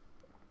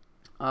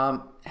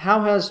 How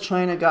has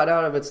China got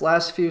out of its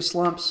last few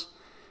slumps?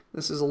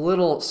 This is a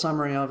little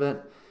summary of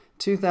it.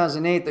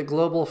 2008, the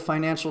global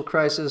financial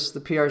crisis, the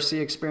PRC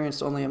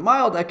experienced only a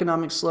mild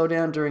economic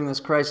slowdown during this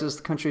crisis.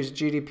 The country's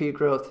GDP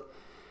growth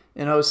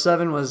in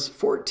 2007 was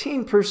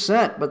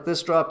 14%, but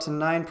this dropped to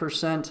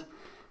 9%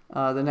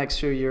 the next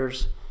few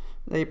years.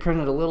 They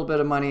printed a little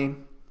bit of money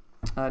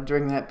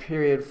during that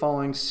period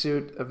following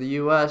suit of the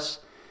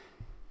U.S.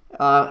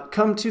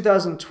 Come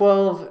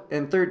 2012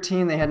 and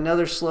 13, they had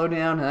another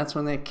slowdown, and that's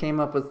when they came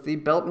up with the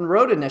Belt and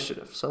Road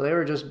Initiative. So they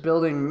were just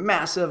building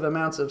massive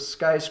amounts of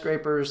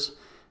skyscrapers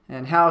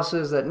and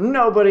houses that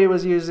nobody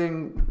was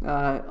using,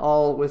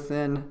 all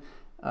within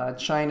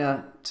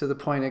China, to the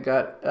point it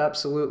got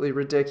absolutely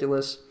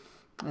ridiculous.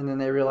 And then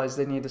they realized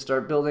they need to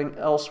start building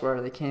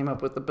elsewhere. They came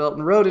up with the Belt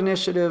and Road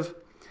Initiative.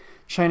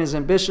 China's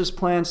ambitious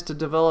plans to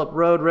develop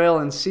road, rail,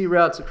 and sea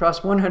routes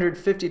across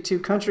 152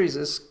 countries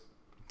is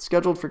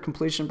scheduled for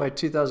completion by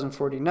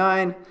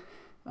 2049.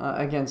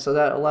 Again, so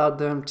that allowed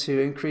them to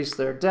increase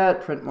their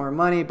debt, print more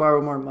money,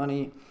 borrow more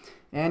money,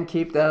 and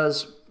keep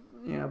those,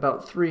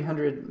 about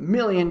 300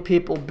 million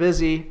people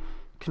busy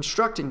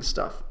constructing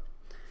stuff.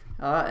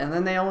 And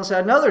then they almost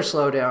had another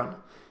slowdown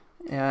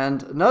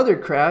and another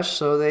crash,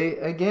 so they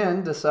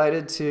again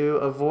decided to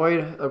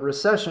avoid a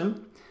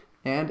recession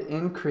and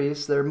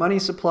increase their money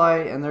supply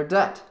and their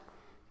debt.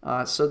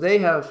 So they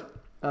have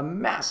a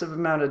massive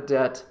amount of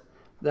debt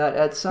that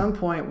at some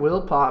point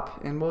will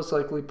pop and most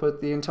likely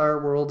put the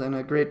entire world in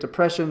a Great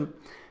Depression.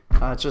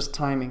 Just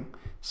timing.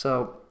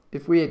 So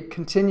if we had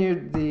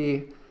continued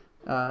the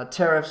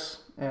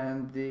tariffs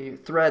and the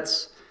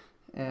threats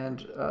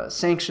and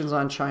sanctions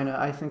on China,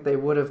 I think they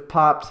would have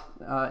popped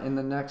in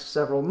the next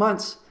several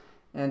months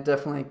and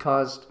definitely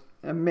caused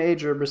a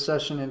major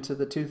recession into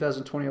the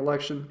 2020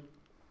 election.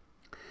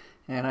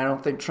 And I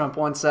don't think Trump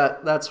wants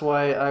that. That's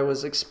why I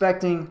was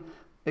expecting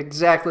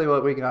exactly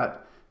what we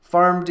got.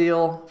 Farm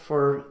deal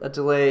for a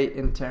delay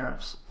in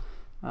tariffs.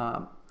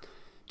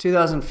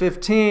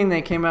 2015,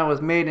 they came out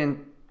with Made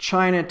in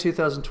China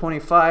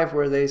 2025,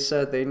 where they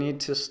said they need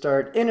to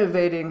start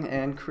innovating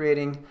and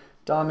creating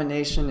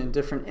domination in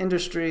different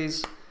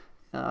industries.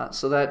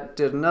 So that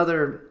did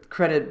another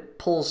credit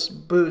pulse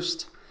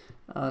boost.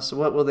 So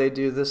what will they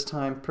do this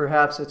time?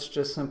 Perhaps it's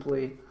just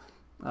simply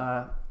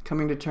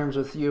coming to terms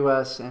with the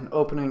U.S. and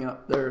opening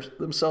up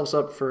themselves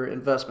up for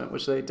investment,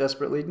 which they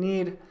desperately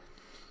need.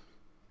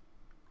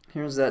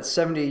 Here's that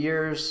 70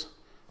 years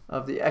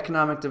of the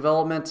economic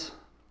development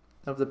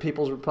of the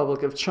People's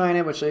Republic of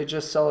China, which they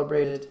just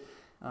celebrated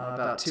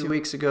about 2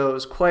 weeks ago. It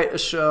was quite a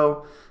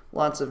show.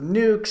 Lots of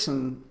nukes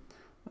and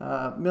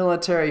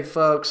military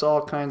folks,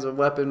 all kinds of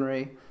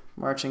weaponry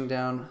marching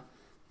down,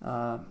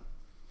 I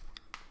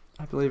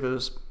believe it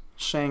was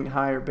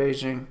Shanghai or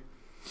Beijing.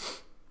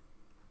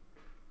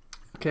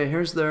 Okay,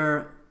 here's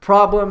their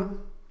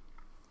problem.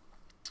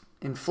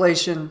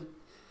 Inflation,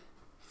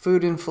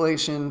 food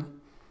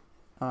inflation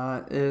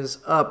is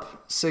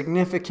up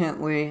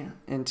significantly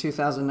in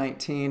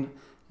 2019,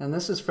 and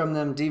this is from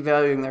them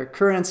devaluing their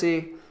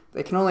currency.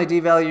 They can only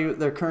devalue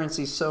their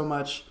currency so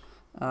much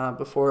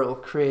before it will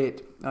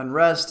create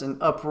unrest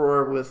and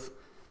uproar with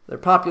their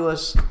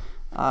populace.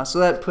 So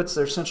that puts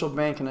their central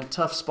bank in a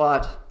tough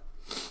spot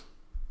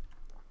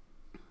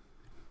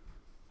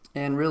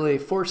and really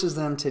forces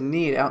them to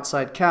need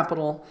outside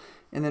capital.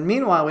 And then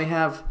meanwhile, we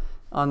have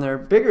on their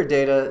bigger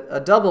data a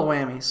double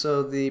whammy.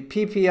 So the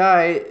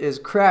PPI is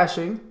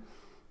crashing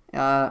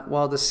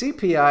while the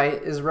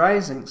CPI is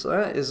rising. So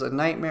that is a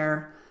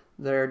nightmare.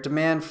 Their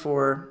demand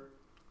for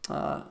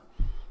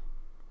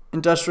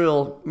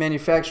industrial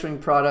manufacturing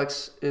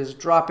products is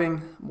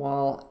dropping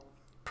while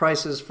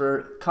prices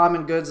for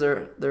common goods,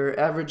 their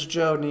average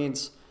Joe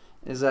needs,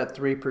 is at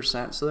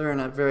 3%. So they're in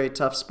a very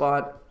tough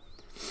spot.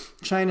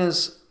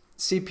 China's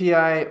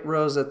CPI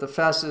rose at the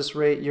fastest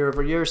rate year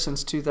over year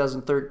since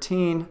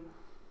 2013.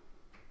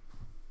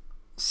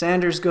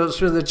 Sanders goes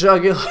for the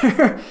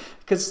jugular,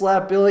 could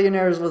slap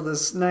billionaires with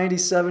this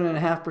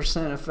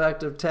 97.5%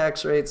 effective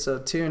tax rate. So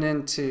tune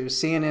in to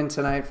CNN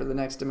tonight for the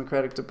next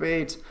Democratic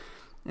debate.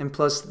 And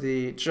plus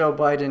the Joe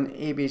Biden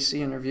ABC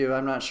interview.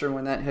 I'm not sure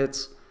when that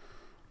hits.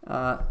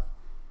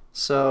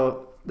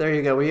 So there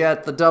you go. We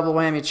got the double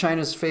whammy.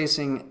 China's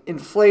facing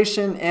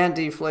inflation and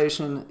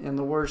deflation in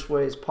the worst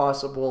ways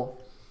possible.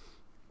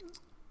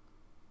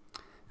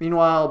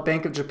 Meanwhile,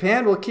 Bank of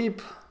Japan will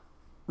keep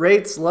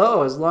rates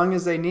low as long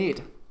as they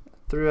need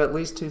through at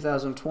least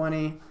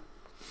 2020.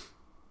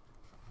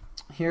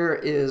 Here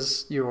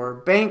is your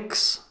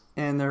banks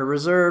and their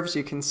reserves.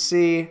 You can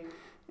see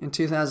in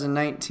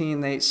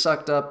 2019 they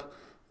sucked up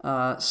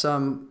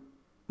some,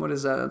 what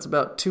is that? It's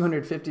about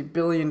 $250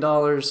 billion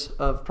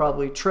of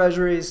probably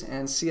treasuries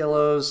and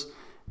CLOs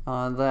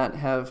that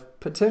have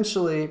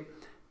potentially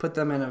put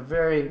them in a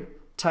very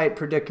tight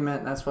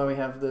predicament. That's why we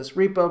have this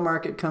repo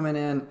market coming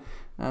in.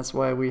 That's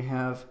why we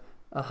have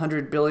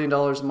 $100 billion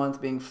a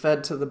month being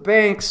fed to the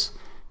banks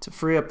to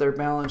free up their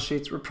balance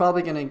sheets. We're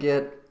probably going to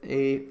get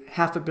a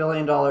 $500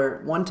 million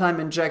one-time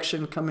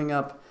injection coming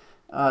up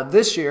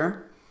this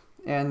year,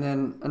 and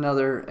then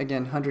another,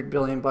 again, $100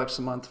 billion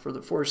a month for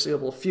the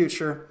foreseeable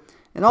future.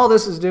 And all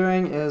this is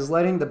doing is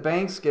letting the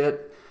banks get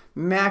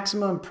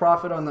maximum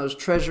profit on those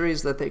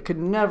treasuries that they could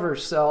never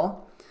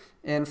sell,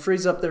 and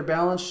frees up their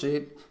balance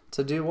sheet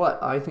to do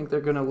what? I think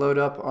they're going to load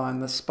up on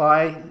the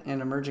SPY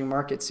and emerging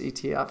markets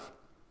ETF.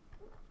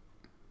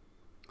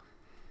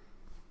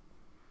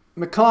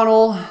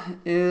 McConnell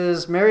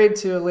is married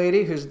to a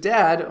lady whose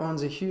dad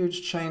owns a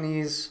huge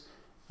Chinese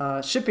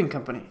shipping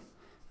company.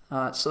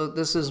 So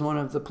this is one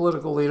of the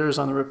political leaders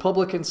on the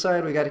Republican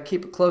side we got to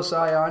keep a close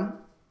eye on.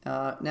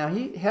 Now,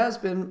 he has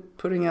been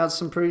putting out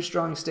some pretty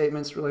strong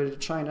statements related to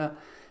China.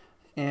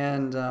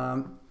 And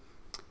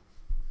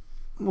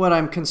what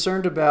I'm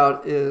concerned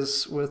about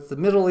is with the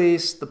Middle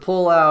East, the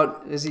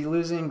pullout, is he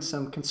losing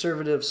some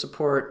conservative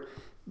support?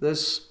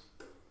 This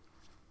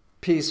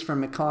piece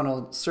from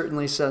McConnell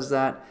certainly says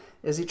that.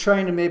 Is he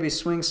trying to maybe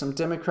swing some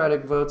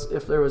Democratic votes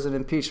if there was an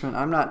impeachment?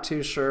 I'm not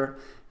too sure,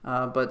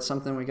 but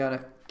something we got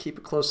to keep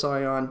a close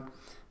eye on.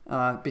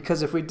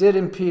 Because if we did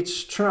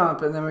impeach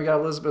Trump and then we got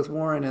Elizabeth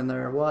Warren in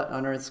there, what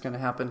on earth is going to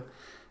happen?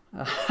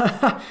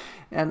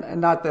 And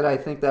not that I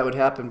think that would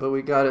happen, but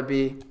we got to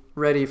be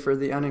ready for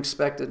the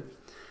unexpected.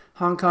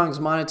 Hong Kong's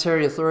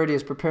monetary authority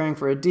is preparing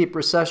for a deep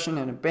recession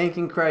and a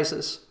banking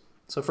crisis.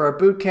 So for our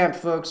boot camp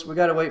folks, we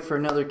got to wait for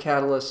another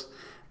catalyst.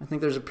 I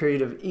think there's a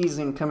period of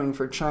easing coming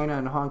for China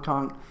and Hong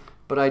Kong,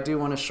 but I do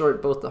want to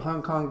short both the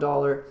Hong Kong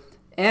dollar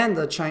and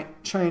the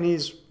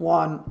Chinese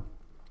yuan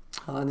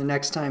the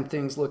next time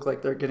things look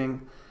like they're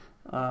getting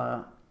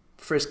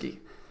frisky.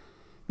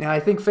 Now, I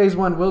think phase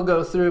 1 will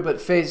go through,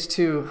 but phase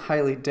 2,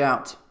 highly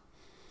doubt.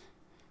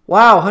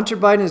 Wow, Hunter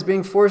Biden is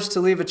being forced to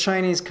leave a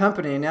Chinese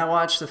company. Now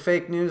watch the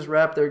fake news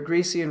wrap their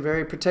greasy and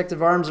very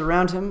protective arms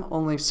around him.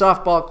 Only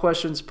softball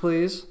questions,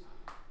 please.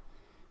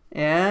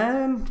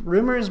 And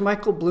rumors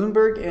Michael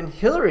Bloomberg and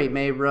Hillary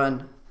may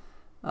run,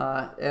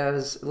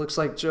 as it looks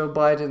like Joe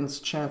Biden's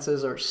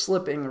chances are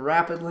slipping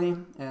rapidly,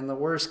 and the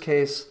worst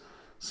case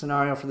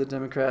scenario for the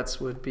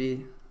Democrats would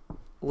be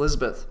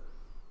Elizabeth.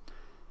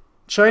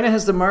 China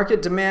has the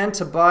market demand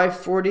to buy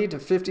 $40 to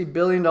 $50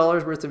 billion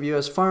worth of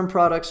U.S. farm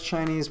products.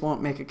 Chinese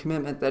won't make a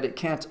commitment that it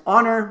can't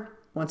honor.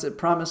 Once it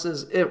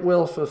promises, it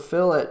will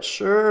fulfill it.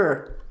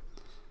 Sure.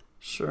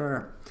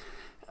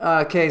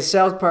 Okay,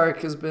 South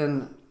Park has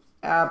been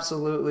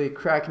absolutely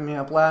cracking me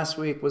up. Last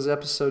week was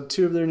episode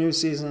 2 of their new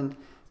season,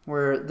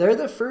 where they're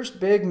the first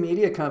big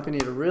media company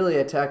to really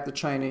attack the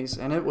Chinese,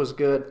 and it was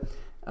good.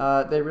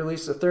 They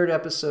released a 3rd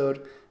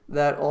episode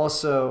that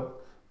also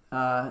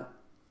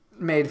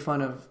made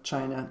fun of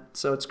China.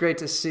 So it's great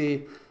to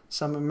see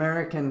some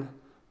American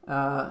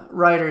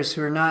writers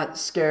who are not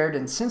scared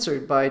and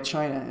censored by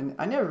China. And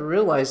I never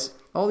realized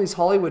all these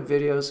Hollywood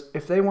videos,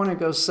 if they want to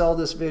go sell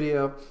this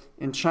video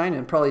in China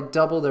and probably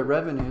double their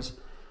revenues,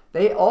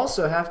 they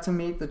also have to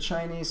meet the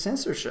Chinese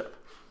censorship.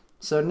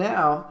 So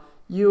now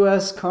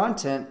U.S.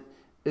 content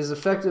is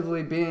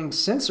effectively being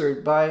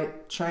censored by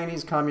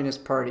Chinese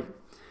Communist Party.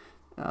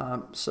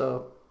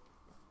 So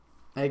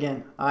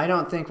again, I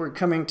don't think we're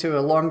coming to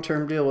a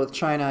long-term deal with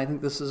China. I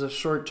think this is a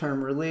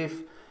short-term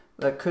relief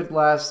that could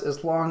last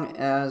as long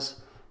as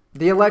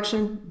the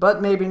election,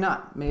 but maybe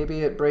not.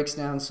 Maybe it breaks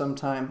down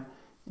sometime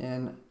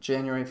in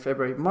January,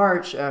 February,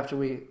 March after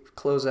we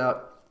close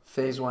out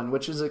phase 1,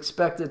 which is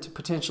expected to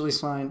potentially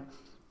sign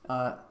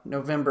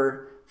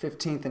November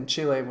 15th in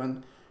Chile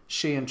when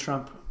Xi and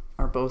Trump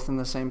are both in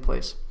the same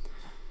place.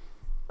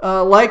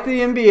 Like the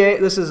NBA,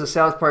 this is a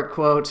South Park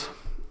quote,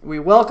 "We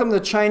welcome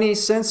the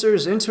Chinese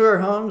censors into our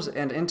homes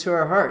and into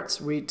our hearts.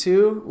 We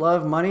too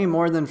love money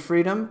more than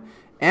freedom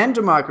and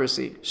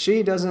democracy.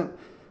 Xi doesn't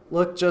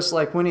look just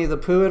like Winnie the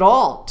Pooh at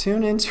all."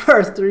 Tune into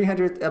our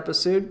 300th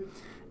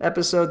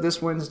episode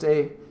this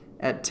Wednesday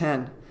at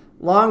 10.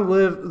 Long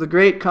live the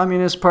great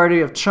Communist Party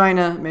of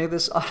China. May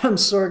this autumn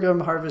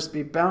sorghum harvest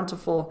be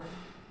bountiful.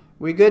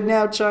 We good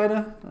now,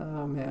 China?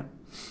 Oh, man.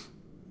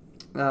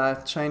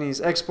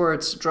 Chinese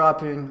exports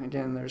dropping.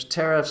 Again, there's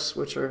tariffs,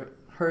 which are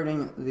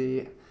hurting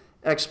the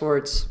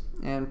exports,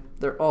 and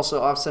they're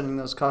also offsetting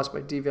those costs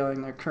by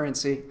devaluing their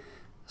currency.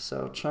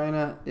 So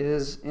China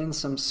is in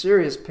some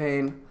serious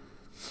pain.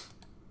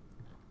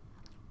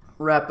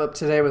 Wrap up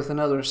today with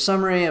another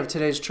summary of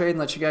today's trade and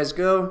let you guys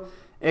go.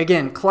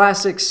 Again,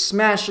 classic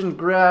smash and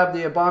grab.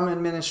 The Obama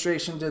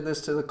administration did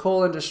this to the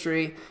coal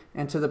industry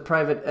and to the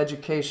private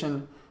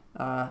education.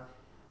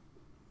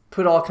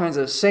 Put all kinds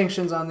of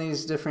sanctions on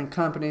these different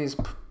companies,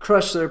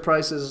 crushed their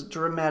prices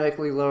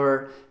dramatically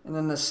lower, and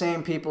then the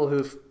same people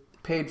who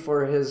paid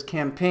for his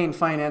campaign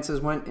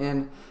finances went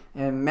in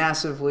and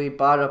massively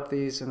bought up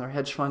these in their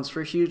hedge funds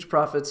for huge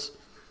profits.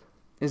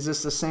 Is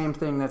this the same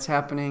thing that's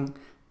happening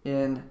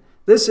in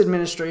this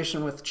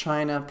administration with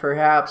China?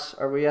 Perhaps.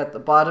 Are we at the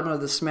bottom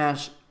of the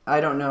smash?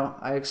 I don't know.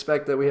 I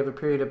expect that we have a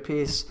period of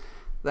peace.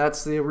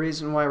 That's the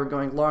reason why we're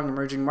going long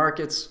emerging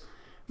markets.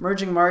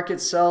 Emerging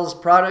markets sells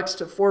products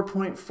to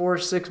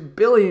 4.46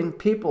 billion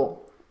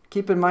people.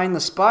 Keep in mind the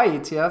SPY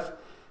ETF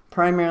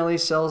primarily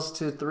sells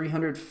to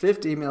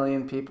 350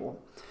 million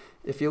people.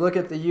 If you look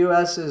at the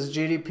US's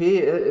GDP,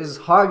 it is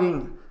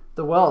hogging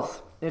the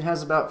wealth. It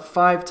has about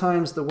 5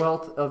 times the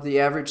wealth of the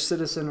average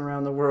citizen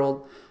around the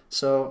world.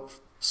 So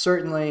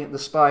certainly the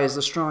SPY is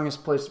the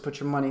strongest place to put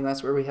your money.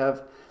 That's where we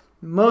have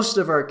most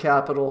of our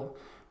capital.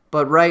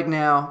 But right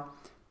now,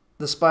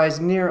 the SPY is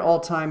near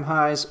all-time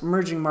highs.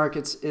 Emerging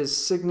markets is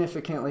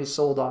significantly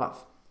sold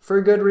off for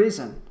a good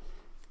reason.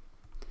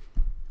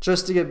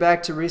 Just to get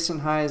back to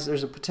recent highs,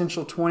 there's a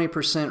potential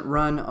 20%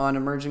 run on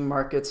emerging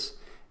markets.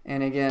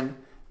 And again,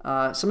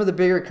 some of the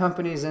bigger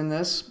companies in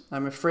this,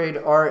 I'm afraid,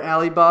 are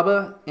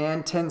Alibaba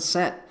and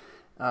Tencent.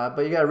 But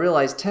you got to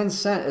realize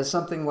Tencent is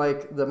something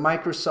like the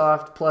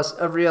Microsoft plus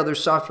every other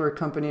software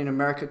company in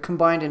America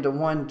combined into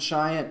one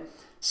giant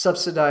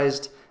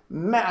subsidized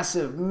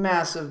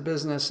massive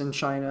business in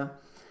China.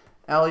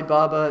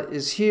 Alibaba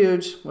is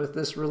huge with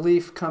this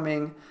relief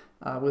coming,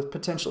 with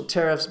potential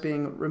tariffs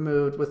being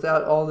removed.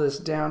 Without all this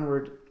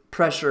downward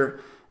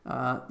pressure,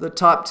 the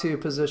top 2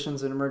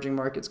 positions in emerging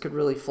markets could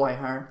really fly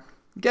higher.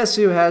 Guess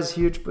who has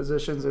huge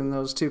positions in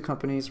those 2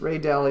 companies? Ray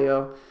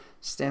Dalio,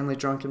 Stanley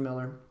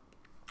Druckenmiller,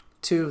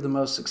 2 of the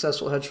most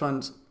successful hedge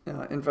fund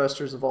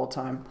investors of all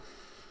time.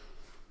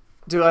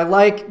 Do I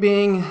like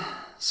being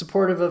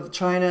supportive of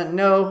China?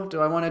 No. Do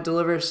I want to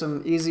deliver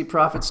some easy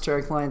profits to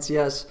our clients?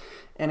 Yes.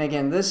 And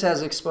again, this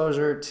has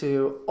exposure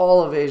to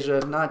all of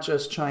Asia, not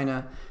just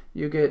China.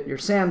 You get your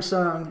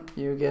Samsung,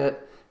 you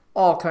get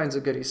all kinds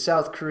of goodies.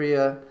 South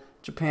Korea,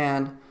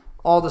 Japan,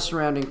 all the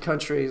surrounding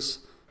countries.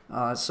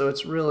 So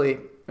it's really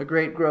a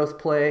great growth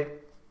play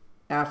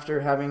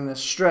after having this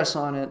stress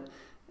on it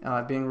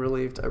being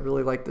relieved. I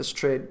really like this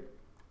trade.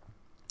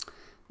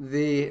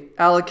 The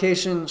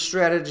allocation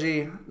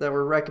strategy that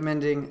we're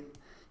recommending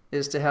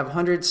is to have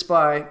 100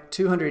 SPY,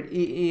 200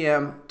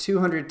 EEM,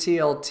 200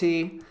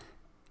 TLT.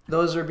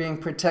 Those are being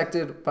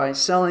protected by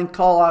selling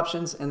call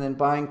options and then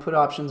buying put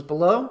options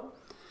below.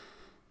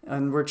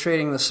 And we're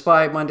trading the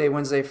SPY Monday,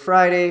 Wednesday,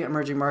 Friday,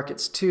 emerging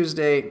markets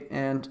Tuesday,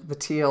 and the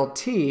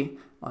TLT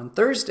on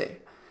Thursday.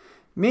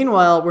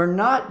 Meanwhile, we're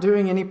not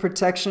doing any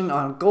protection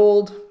on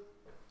gold.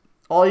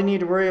 All you need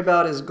to worry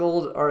about is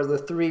gold are the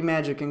 3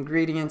 magic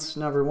ingredients.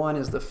 Number 1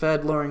 is the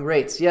Fed lowering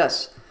rates.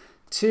 Yes.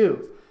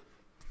 2,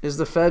 is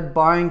the Fed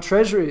buying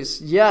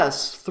treasuries?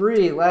 Yes.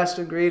 3, last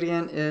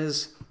ingredient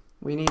is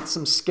we need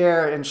some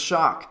scare and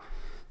shock.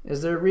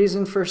 Is there a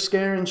reason for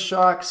scare and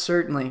shock?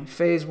 Certainly.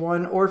 Phase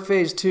 1 or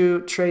phase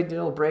 2 trade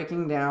deal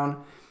breaking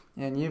down,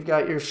 and you've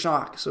got your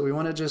shock. So we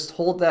want to just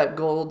hold that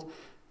gold,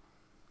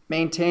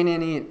 maintain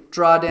any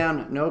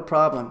drawdown, no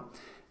problem.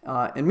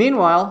 And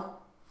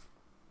meanwhile,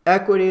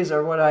 Equities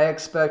are what I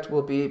expect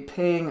will be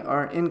paying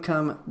our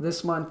income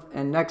this month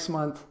and next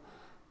month,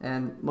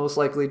 and most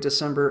likely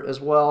December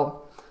as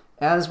well.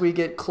 As we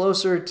get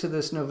closer to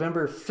this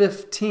November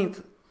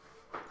 15th,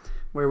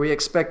 where we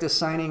expect a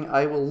signing,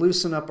 I will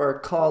loosen up our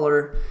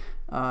collar.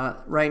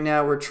 Right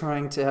now we're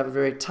trying to have a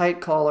very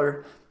tight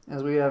collar,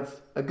 as we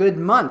have a good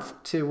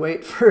month to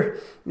wait for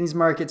these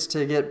markets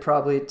to get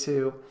probably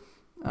to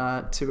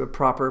a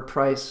proper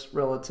price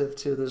relative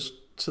to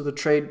the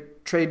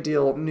trade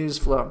deal news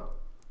flow.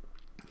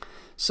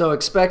 So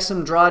expect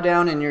some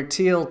drawdown in your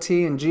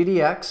TLT and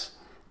GDX,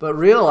 but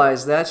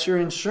realize that's your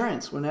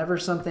insurance. Whenever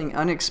something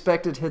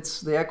unexpected hits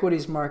the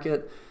equities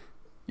market,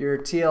 your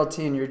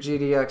TLT and your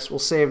GDX will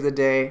save the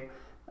day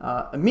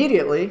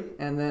immediately.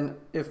 And then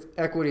if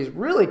equities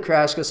really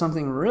crash because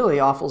something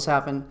really awful's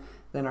happened,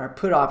 then our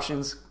put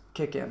options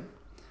kick in.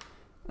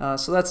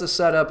 So that's a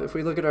setup. If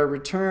we look at our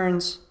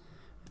returns,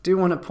 I do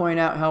want to point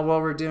out how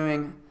well we're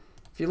doing.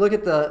 If you look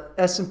at the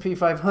S&P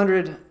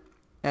 500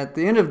 at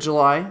the end of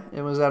July,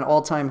 it was at an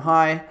all-time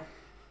high.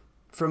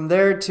 From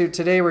there to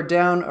today, we're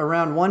down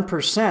around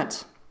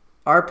 1%.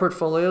 Our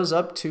portfolio's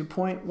up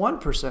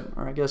 2.1%,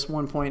 or I guess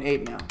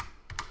 1.8 now.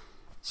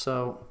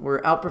 So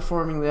we're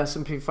outperforming the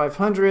S&P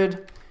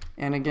 500.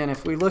 And again,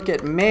 if we look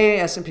at May,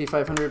 S&P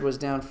 500 was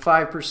down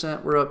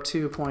 5%. We're up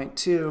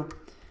 2.2.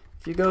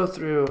 If you go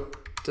through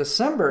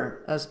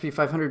December, S&P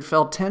 500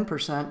 fell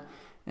 10%,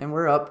 and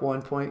we're up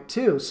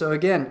 1.2. So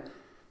again,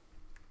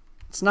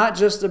 it's not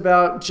just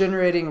about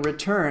generating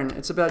return.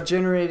 It's about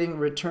generating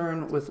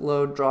return with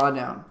low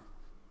drawdown.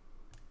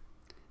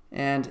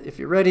 And if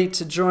you're ready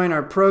to join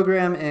our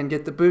program and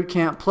get the boot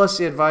camp plus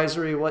the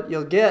advisory, what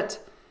you'll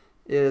get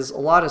is a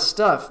lot of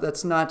stuff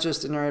that's not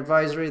just in our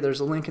advisory. There's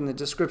a link in the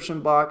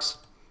description box.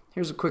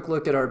 Here's a quick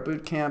look at our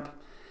boot camp.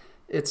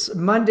 It's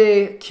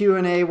Monday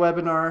Q&A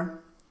webinar,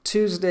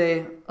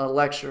 Tuesday a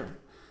lecture.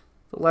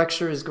 The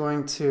lecture is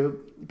going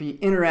to be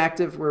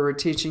interactive, where we're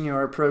teaching you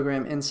our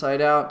program inside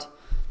out.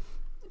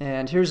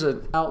 And here's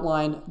an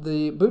outline.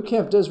 The boot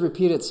camp does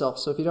repeat itself,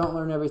 so if you don't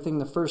learn everything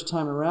the first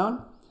time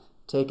around,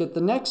 take it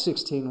the next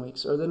 16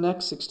 weeks or the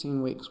next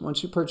 16 weeks.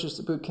 Once you purchase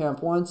the boot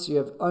camp once, you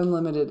have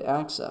unlimited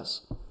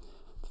access.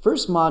 The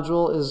first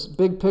module is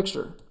big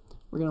picture.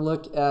 We're going to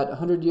look at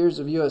 100 years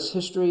of U.S.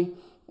 history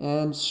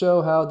and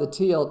show how the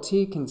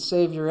TLT can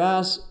save your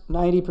ass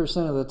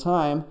 90% of the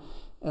time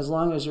as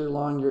long as you're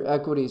long your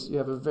equities. You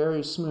have a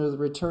very smooth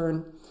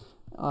return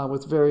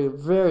with very,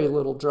 very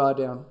little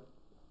drawdown.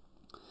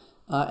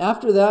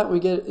 After that, we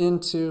get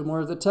into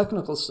more of the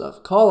technical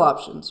stuff. Call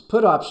options,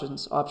 put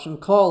options, option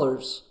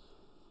callers,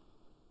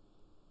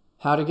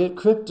 how to get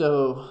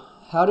crypto,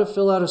 how to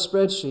fill out a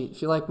spreadsheet.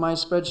 If you like my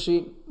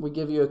spreadsheet, we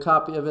give you a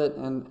copy of it,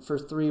 and for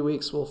 3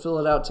 weeks we'll fill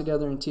it out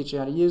together and teach you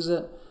how to use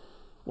it,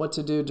 what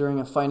to do during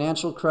a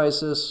financial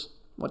crisis,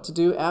 what to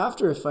do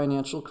after a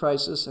financial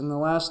crisis, and the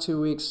last 2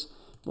 weeks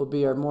will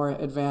be our more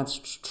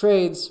advanced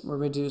trades where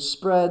we do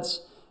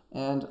spreads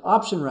and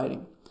option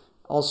writing.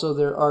 Also,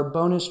 there are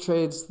bonus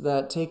trades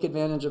that take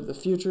advantage of the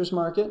futures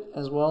market,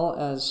 as well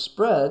as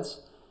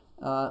spreads,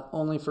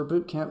 only for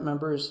bootcamp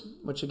members,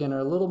 which again are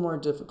a little more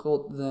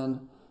difficult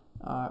than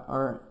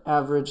our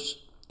average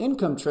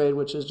income trade,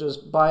 which is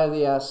just buy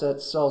the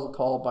asset, sell the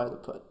call, buy the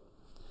put.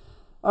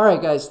 All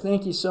right, guys,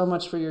 thank you so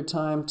much for your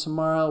time.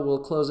 Tomorrow we'll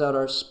close out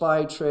our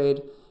SPY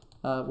trade,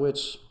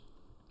 which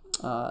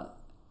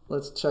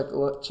let's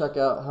check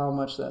out how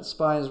much that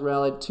SPY has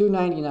rallied.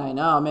 $2.99.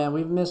 Oh man,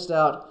 we've missed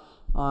out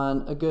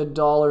on a good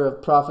 $1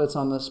 of profits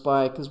on the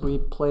SPY because we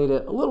played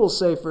it a little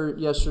safer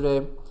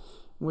yesterday.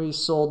 We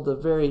sold the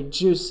very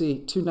juicy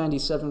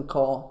 $2.97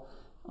 call,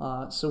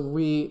 so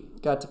we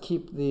got to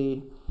keep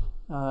the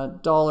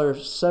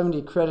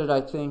 $1.70 credit,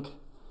 I think,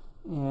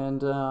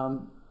 and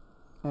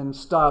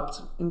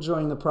stopped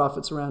enjoying the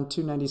profits around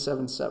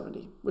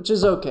 $2.97.70, which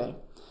is okay.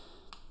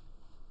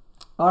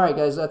 All right,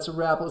 guys, that's a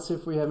wrap. Let's see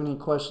if we have any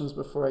questions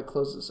before I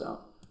close this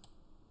out.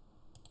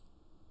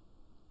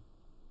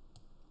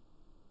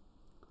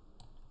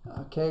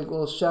 Okay, a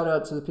little shout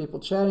out to the people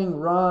chatting.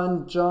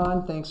 Ron,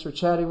 John, thanks for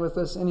chatting with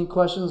us. Any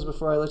questions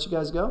before I let you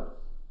guys go?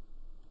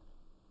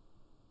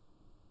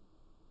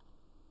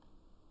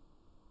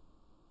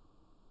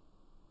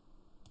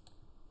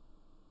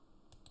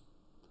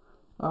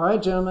 All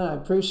right, gentlemen, I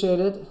appreciate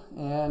it.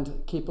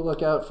 And keep a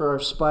lookout for our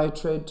SPY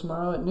trade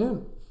tomorrow at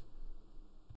noon.